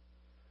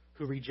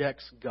who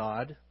rejects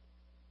God.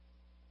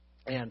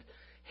 And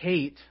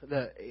hate,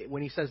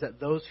 when he says that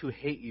those who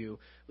hate you,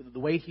 the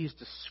way he's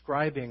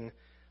describing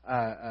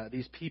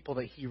these people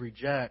that he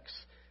rejects,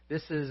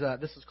 this is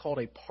called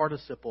a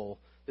participle.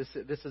 This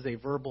is a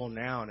verbal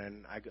noun,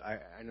 and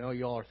I know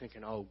you all are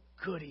thinking, oh,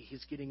 goody,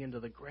 he's getting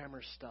into the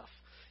grammar stuff.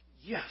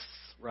 Yes,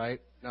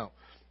 right? No.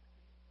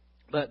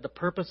 But the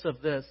purpose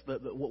of this,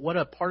 what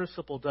a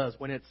participle does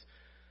when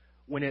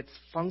it's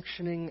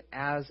functioning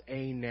as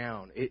a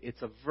noun,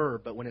 it's a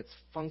verb, but when it's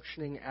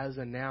functioning as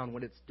a noun,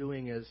 what it's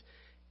doing is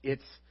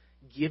it's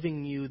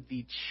giving you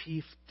the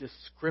chief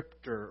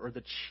descriptor or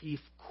the chief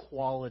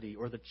quality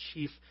or the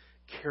chief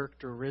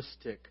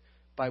characteristic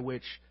by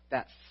which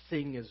that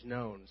thing is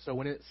known. So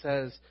when it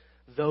says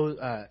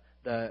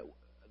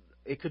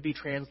it could be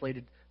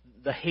translated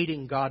the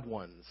hating God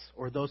ones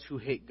or those who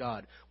hate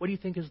God. What do you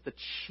think is the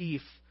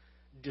chief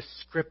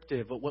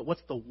descriptive?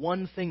 What's the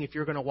one thing, if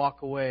you're going to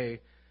walk away,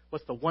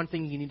 what's the one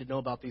thing you need to know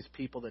about these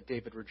people that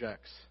David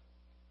rejects?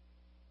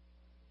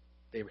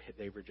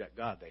 They reject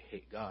God. They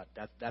hate God.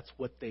 That's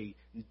what they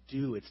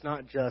do. It's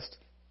not just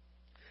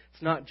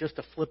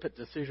a flippant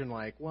decision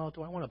like, well,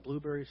 do I want a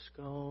blueberry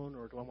scone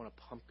or do I want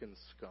a pumpkin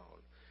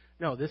scone?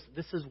 No, this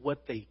is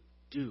what they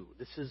do.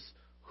 This is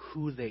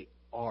who they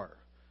are.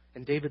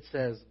 And David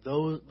says,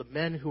 the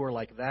men who are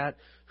like that,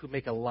 who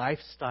make a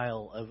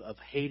lifestyle of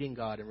hating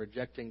God and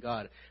rejecting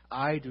God,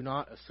 I do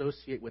not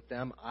associate with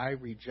them. I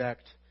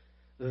reject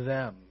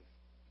them.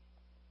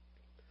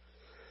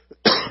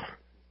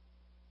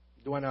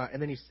 Do I not?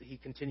 And then he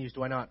continues,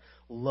 do I not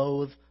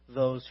loathe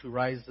those who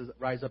rise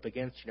up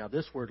against you? Now,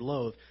 this word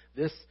loathe,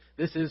 this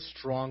is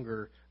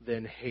stronger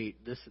than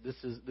hate.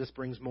 This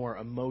brings more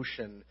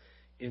emotion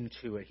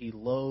into it. He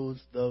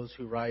loathes those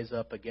who rise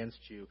up against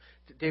you.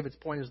 David's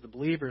point is the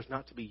believer is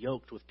not to be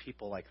yoked with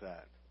people like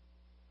that.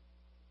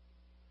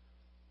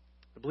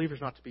 The believer is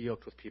not to be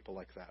yoked with people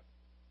like that.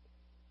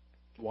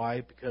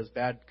 Why? Because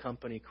bad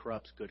company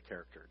corrupts good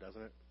character,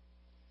 doesn't it?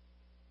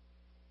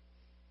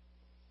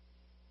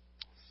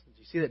 Do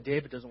you see that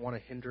David doesn't want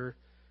to hinder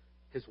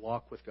his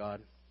walk with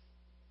God?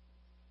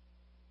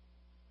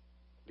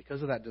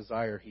 Because of that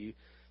desire, he,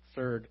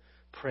 third,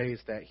 prays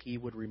that he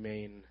would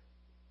remain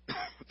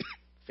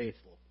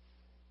faithful.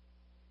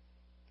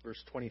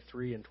 Verse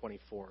 23 and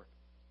 24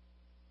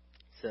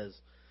 says,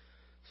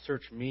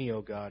 Search me,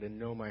 O God, and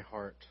know my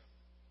heart.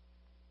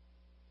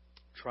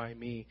 Try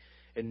me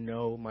and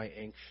know my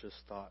anxious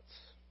thoughts.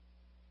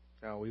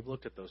 Now, we've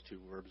looked at those two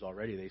verbs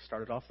already. They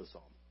started off the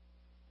psalm.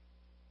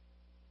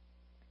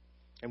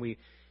 And we've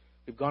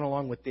gone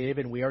along with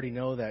David, and we already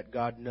know that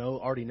God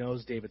already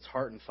knows David's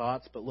heart and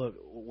thoughts. But look,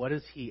 what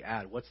does he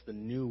add? What's the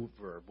new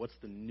verb? What's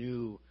the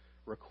new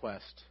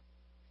request?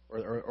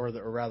 Or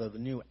rather, the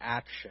new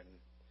action?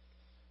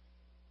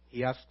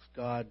 He asks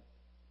God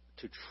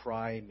to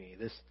try me.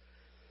 This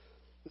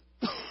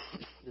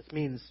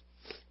means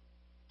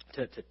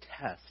to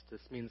test.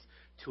 This means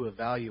to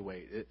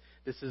evaluate.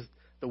 This is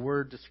the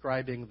word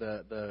describing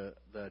the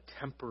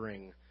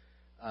tempering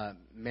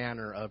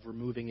manner of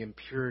removing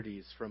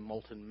impurities from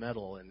molten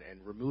metal and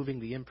removing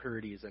the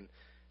impurities,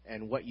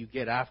 and what you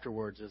get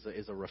afterwards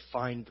is a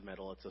refined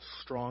metal. It's a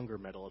stronger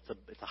metal.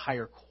 It's a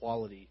higher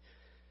quality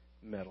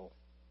metal.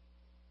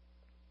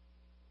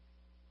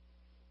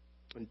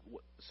 And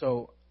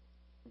so,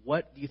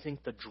 what do you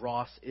think the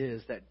dross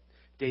is that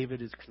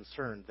David is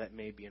concerned that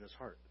may be in his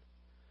heart?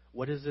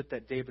 What is it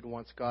that David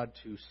wants God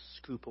to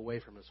scoop away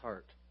from his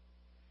heart?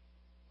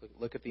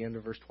 Look at the end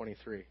of verse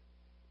 23.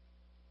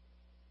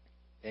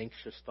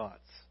 Anxious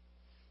thoughts,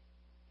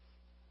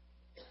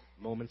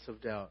 moments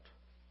of doubt,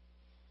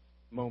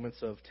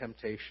 moments of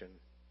temptation.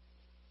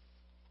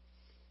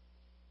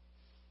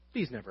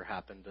 These never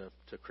happen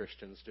to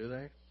Christians, do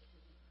they?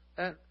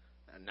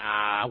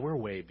 Nah, we're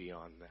way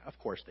beyond that. Of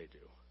course they do.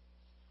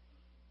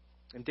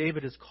 And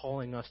David is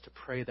calling us to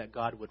pray that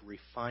God would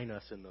refine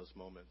us in those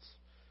moments.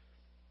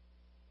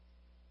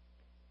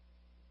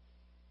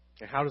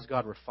 And how does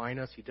God refine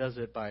us? He does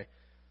it by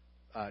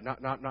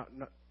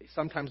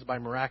sometimes by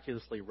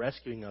miraculously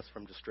rescuing us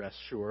from distress,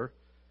 sure.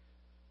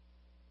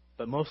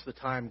 But most of the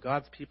time,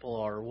 God's people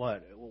are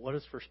what? What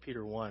does 1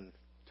 Peter 1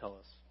 tell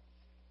us?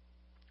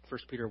 1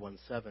 Peter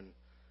 1:7,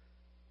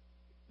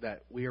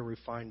 that we are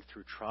refined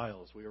through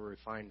trials. We are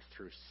refined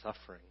through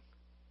suffering.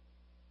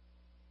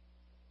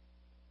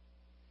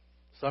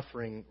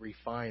 Suffering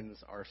refines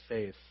our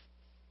faith.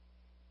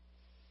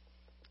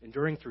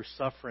 Enduring through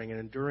suffering and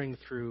enduring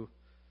through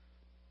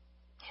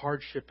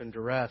hardship and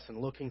duress and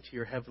looking to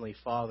your Heavenly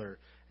Father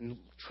and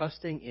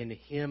trusting in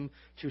Him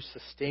to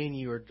sustain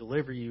you or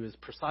deliver you is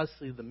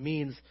precisely the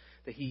means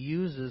that He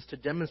uses to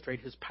demonstrate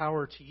His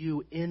power to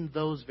you in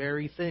those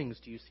very things.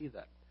 Do you see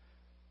that?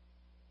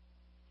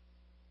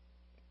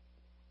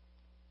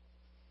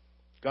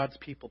 God's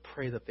people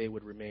pray that they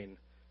would remain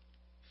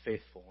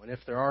faithful. And if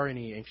there are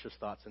any anxious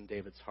thoughts in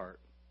David's heart,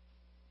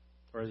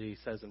 or as he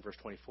says in verse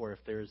 24, if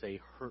there is a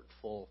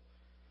hurtful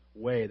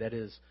way, that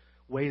is,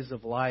 ways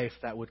of life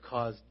that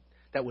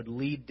would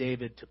lead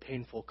David to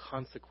painful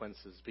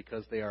consequences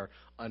because they are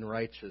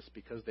unrighteous,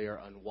 because they are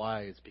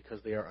unwise,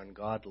 because they are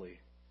ungodly,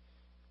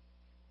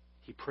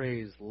 he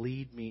prays,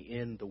 lead me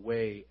in the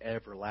way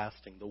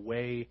everlasting, the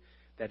way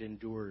that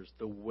endures,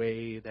 the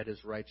way that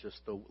is righteous.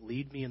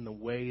 Lead me in the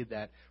way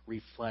that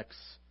reflects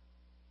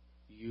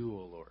you,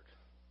 O Lord.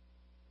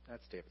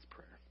 That's David's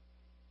prayer.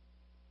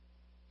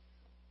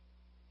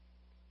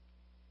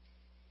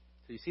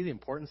 So you see the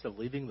importance of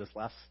leaving this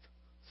last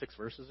 6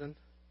 verses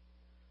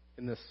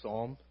in this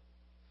psalm?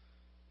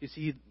 You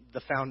see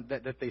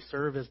that they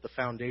serve as the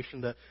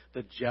foundation,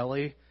 the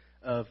jelly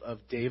of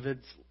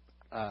David's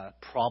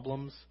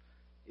problems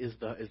is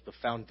the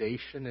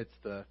foundation. It's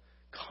the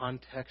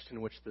context in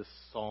which this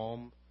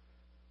psalm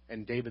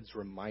and David's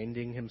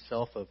reminding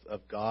himself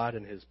of God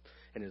and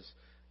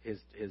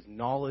his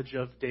knowledge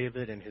of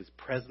David and his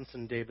presence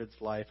in David's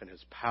life and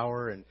his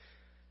power, and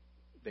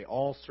they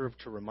all serve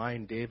to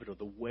remind David of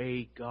the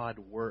way God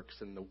works,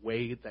 and the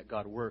way that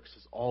God works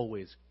is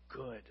always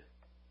good,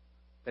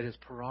 that His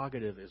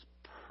prerogative is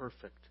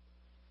perfect.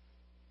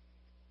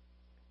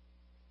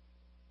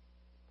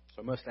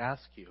 So I must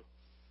ask you,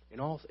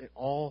 in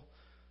all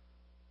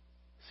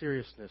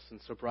seriousness and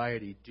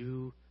sobriety,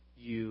 do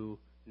you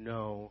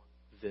know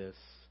this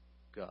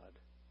God?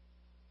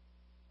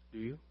 Do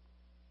you?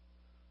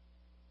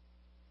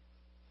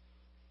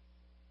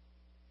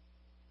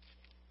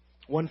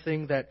 One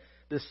thing that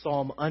this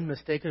psalm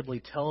unmistakably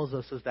tells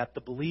us is that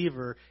the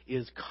believer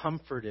is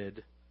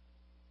comforted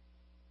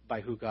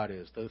by who God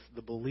is.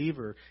 The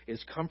believer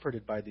is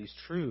comforted by these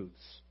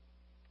truths.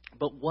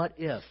 But what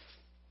if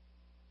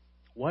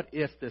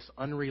this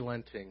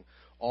unrelenting,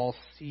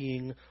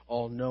 all-seeing,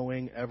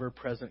 all-knowing,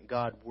 ever-present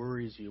God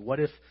worries you? What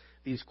if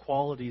these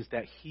qualities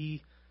that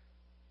He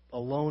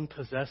alone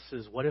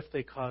possesses, what if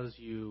they cause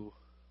you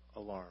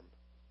alarm?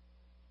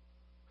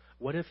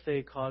 What if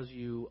they cause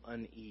you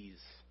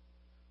unease,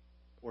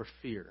 or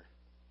fear,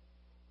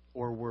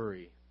 or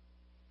worry,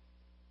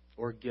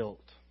 or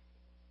guilt?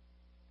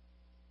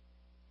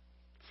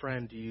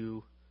 Friend, do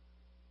you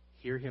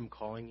hear Him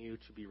calling you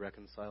to be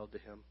reconciled to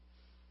Him?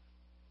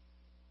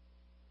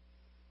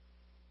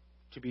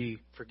 To be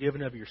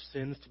forgiven of your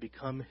sins, to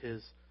become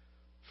His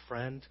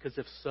friend? Because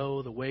if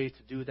so, the way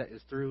to do that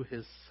is through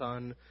His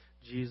Son,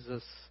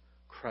 Jesus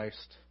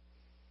Christ.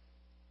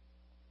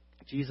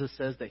 Jesus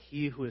says that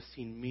He who has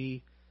seen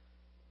me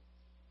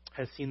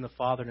has seen the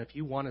Father. And if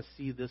you want to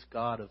see this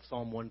God of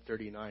Psalm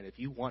 139, if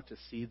you want to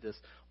see this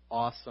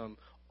awesome,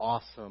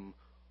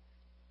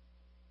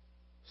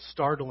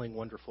 startling,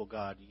 wonderful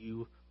God,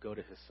 you go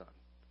to His Son.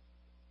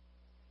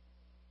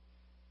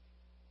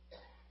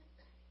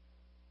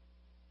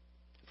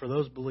 For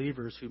those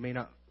believers who may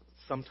not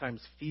sometimes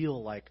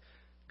feel like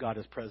God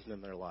is present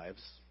in their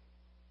lives,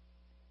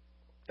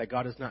 that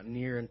God is not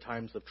near in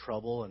times of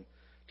trouble and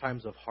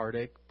times of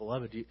heartache,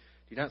 beloved, do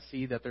you not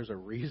see that there's a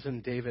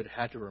reason David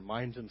had to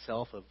remind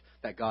himself of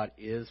that God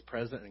is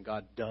present and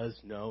God does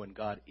know and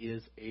God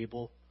is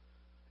able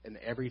in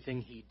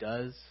everything He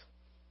does?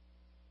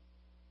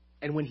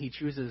 And when He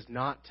chooses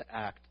not to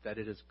act, that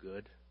it is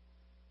good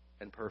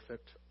and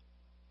perfect.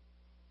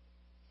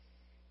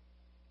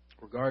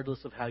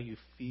 Regardless of how you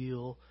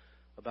feel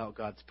about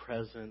God's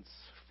presence,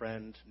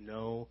 friend,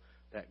 know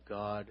that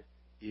God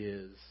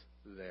is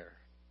there.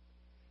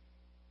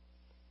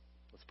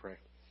 Let's pray.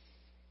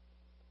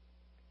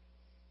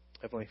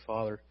 Heavenly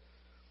Father,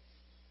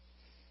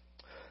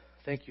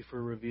 thank You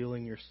for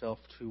revealing Yourself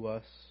to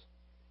us,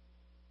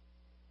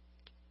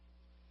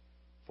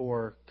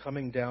 for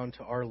coming down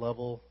to our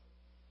level,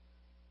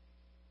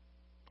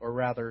 or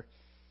rather,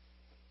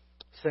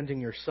 sending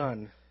Your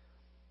Son,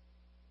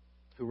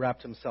 who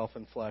wrapped Himself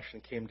in flesh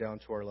and came down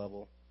to our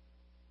level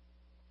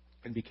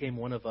and became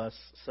one of us,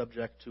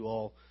 subject to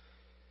all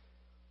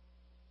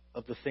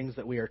of the things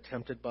that we are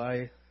tempted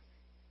by,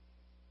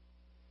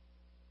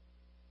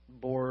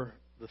 bore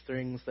the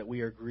things that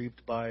we are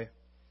grieved by,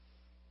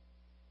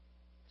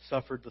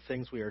 suffered the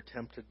things we are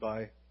tempted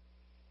by,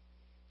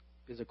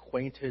 is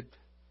acquainted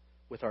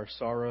with our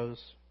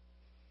sorrows,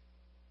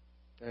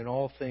 and in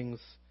all things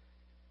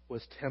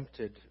was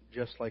tempted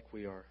just like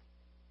we are.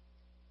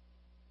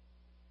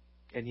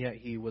 And yet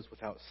he was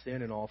without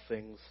sin in all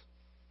things.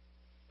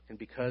 And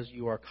because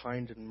you are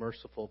kind and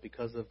merciful,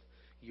 because of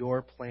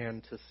your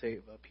plan to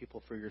save a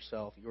people for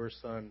yourself, your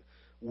Son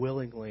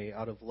willingly,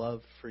 out of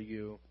love for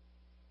you,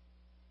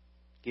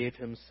 gave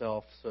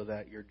himself so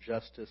that your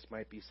justice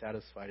might be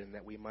satisfied and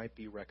that we might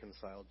be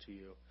reconciled to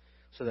you,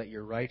 so that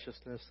your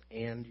righteousness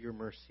and your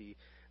mercy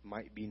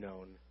might be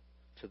known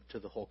to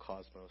the whole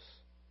cosmos.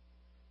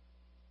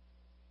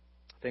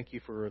 Thank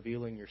you for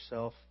revealing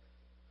yourself.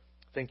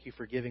 Thank you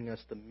for giving us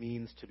the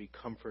means to be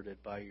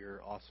comforted by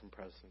your awesome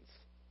presence.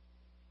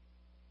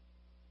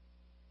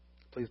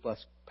 Please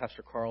bless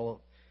Pastor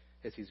Carl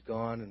as he's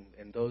gone,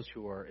 and those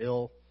who are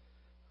ill.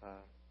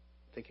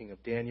 Thinking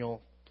of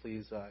Daniel,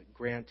 please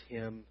grant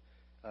him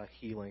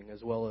healing,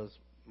 as well as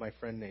my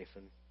friend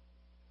Nathan.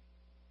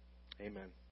 Amen.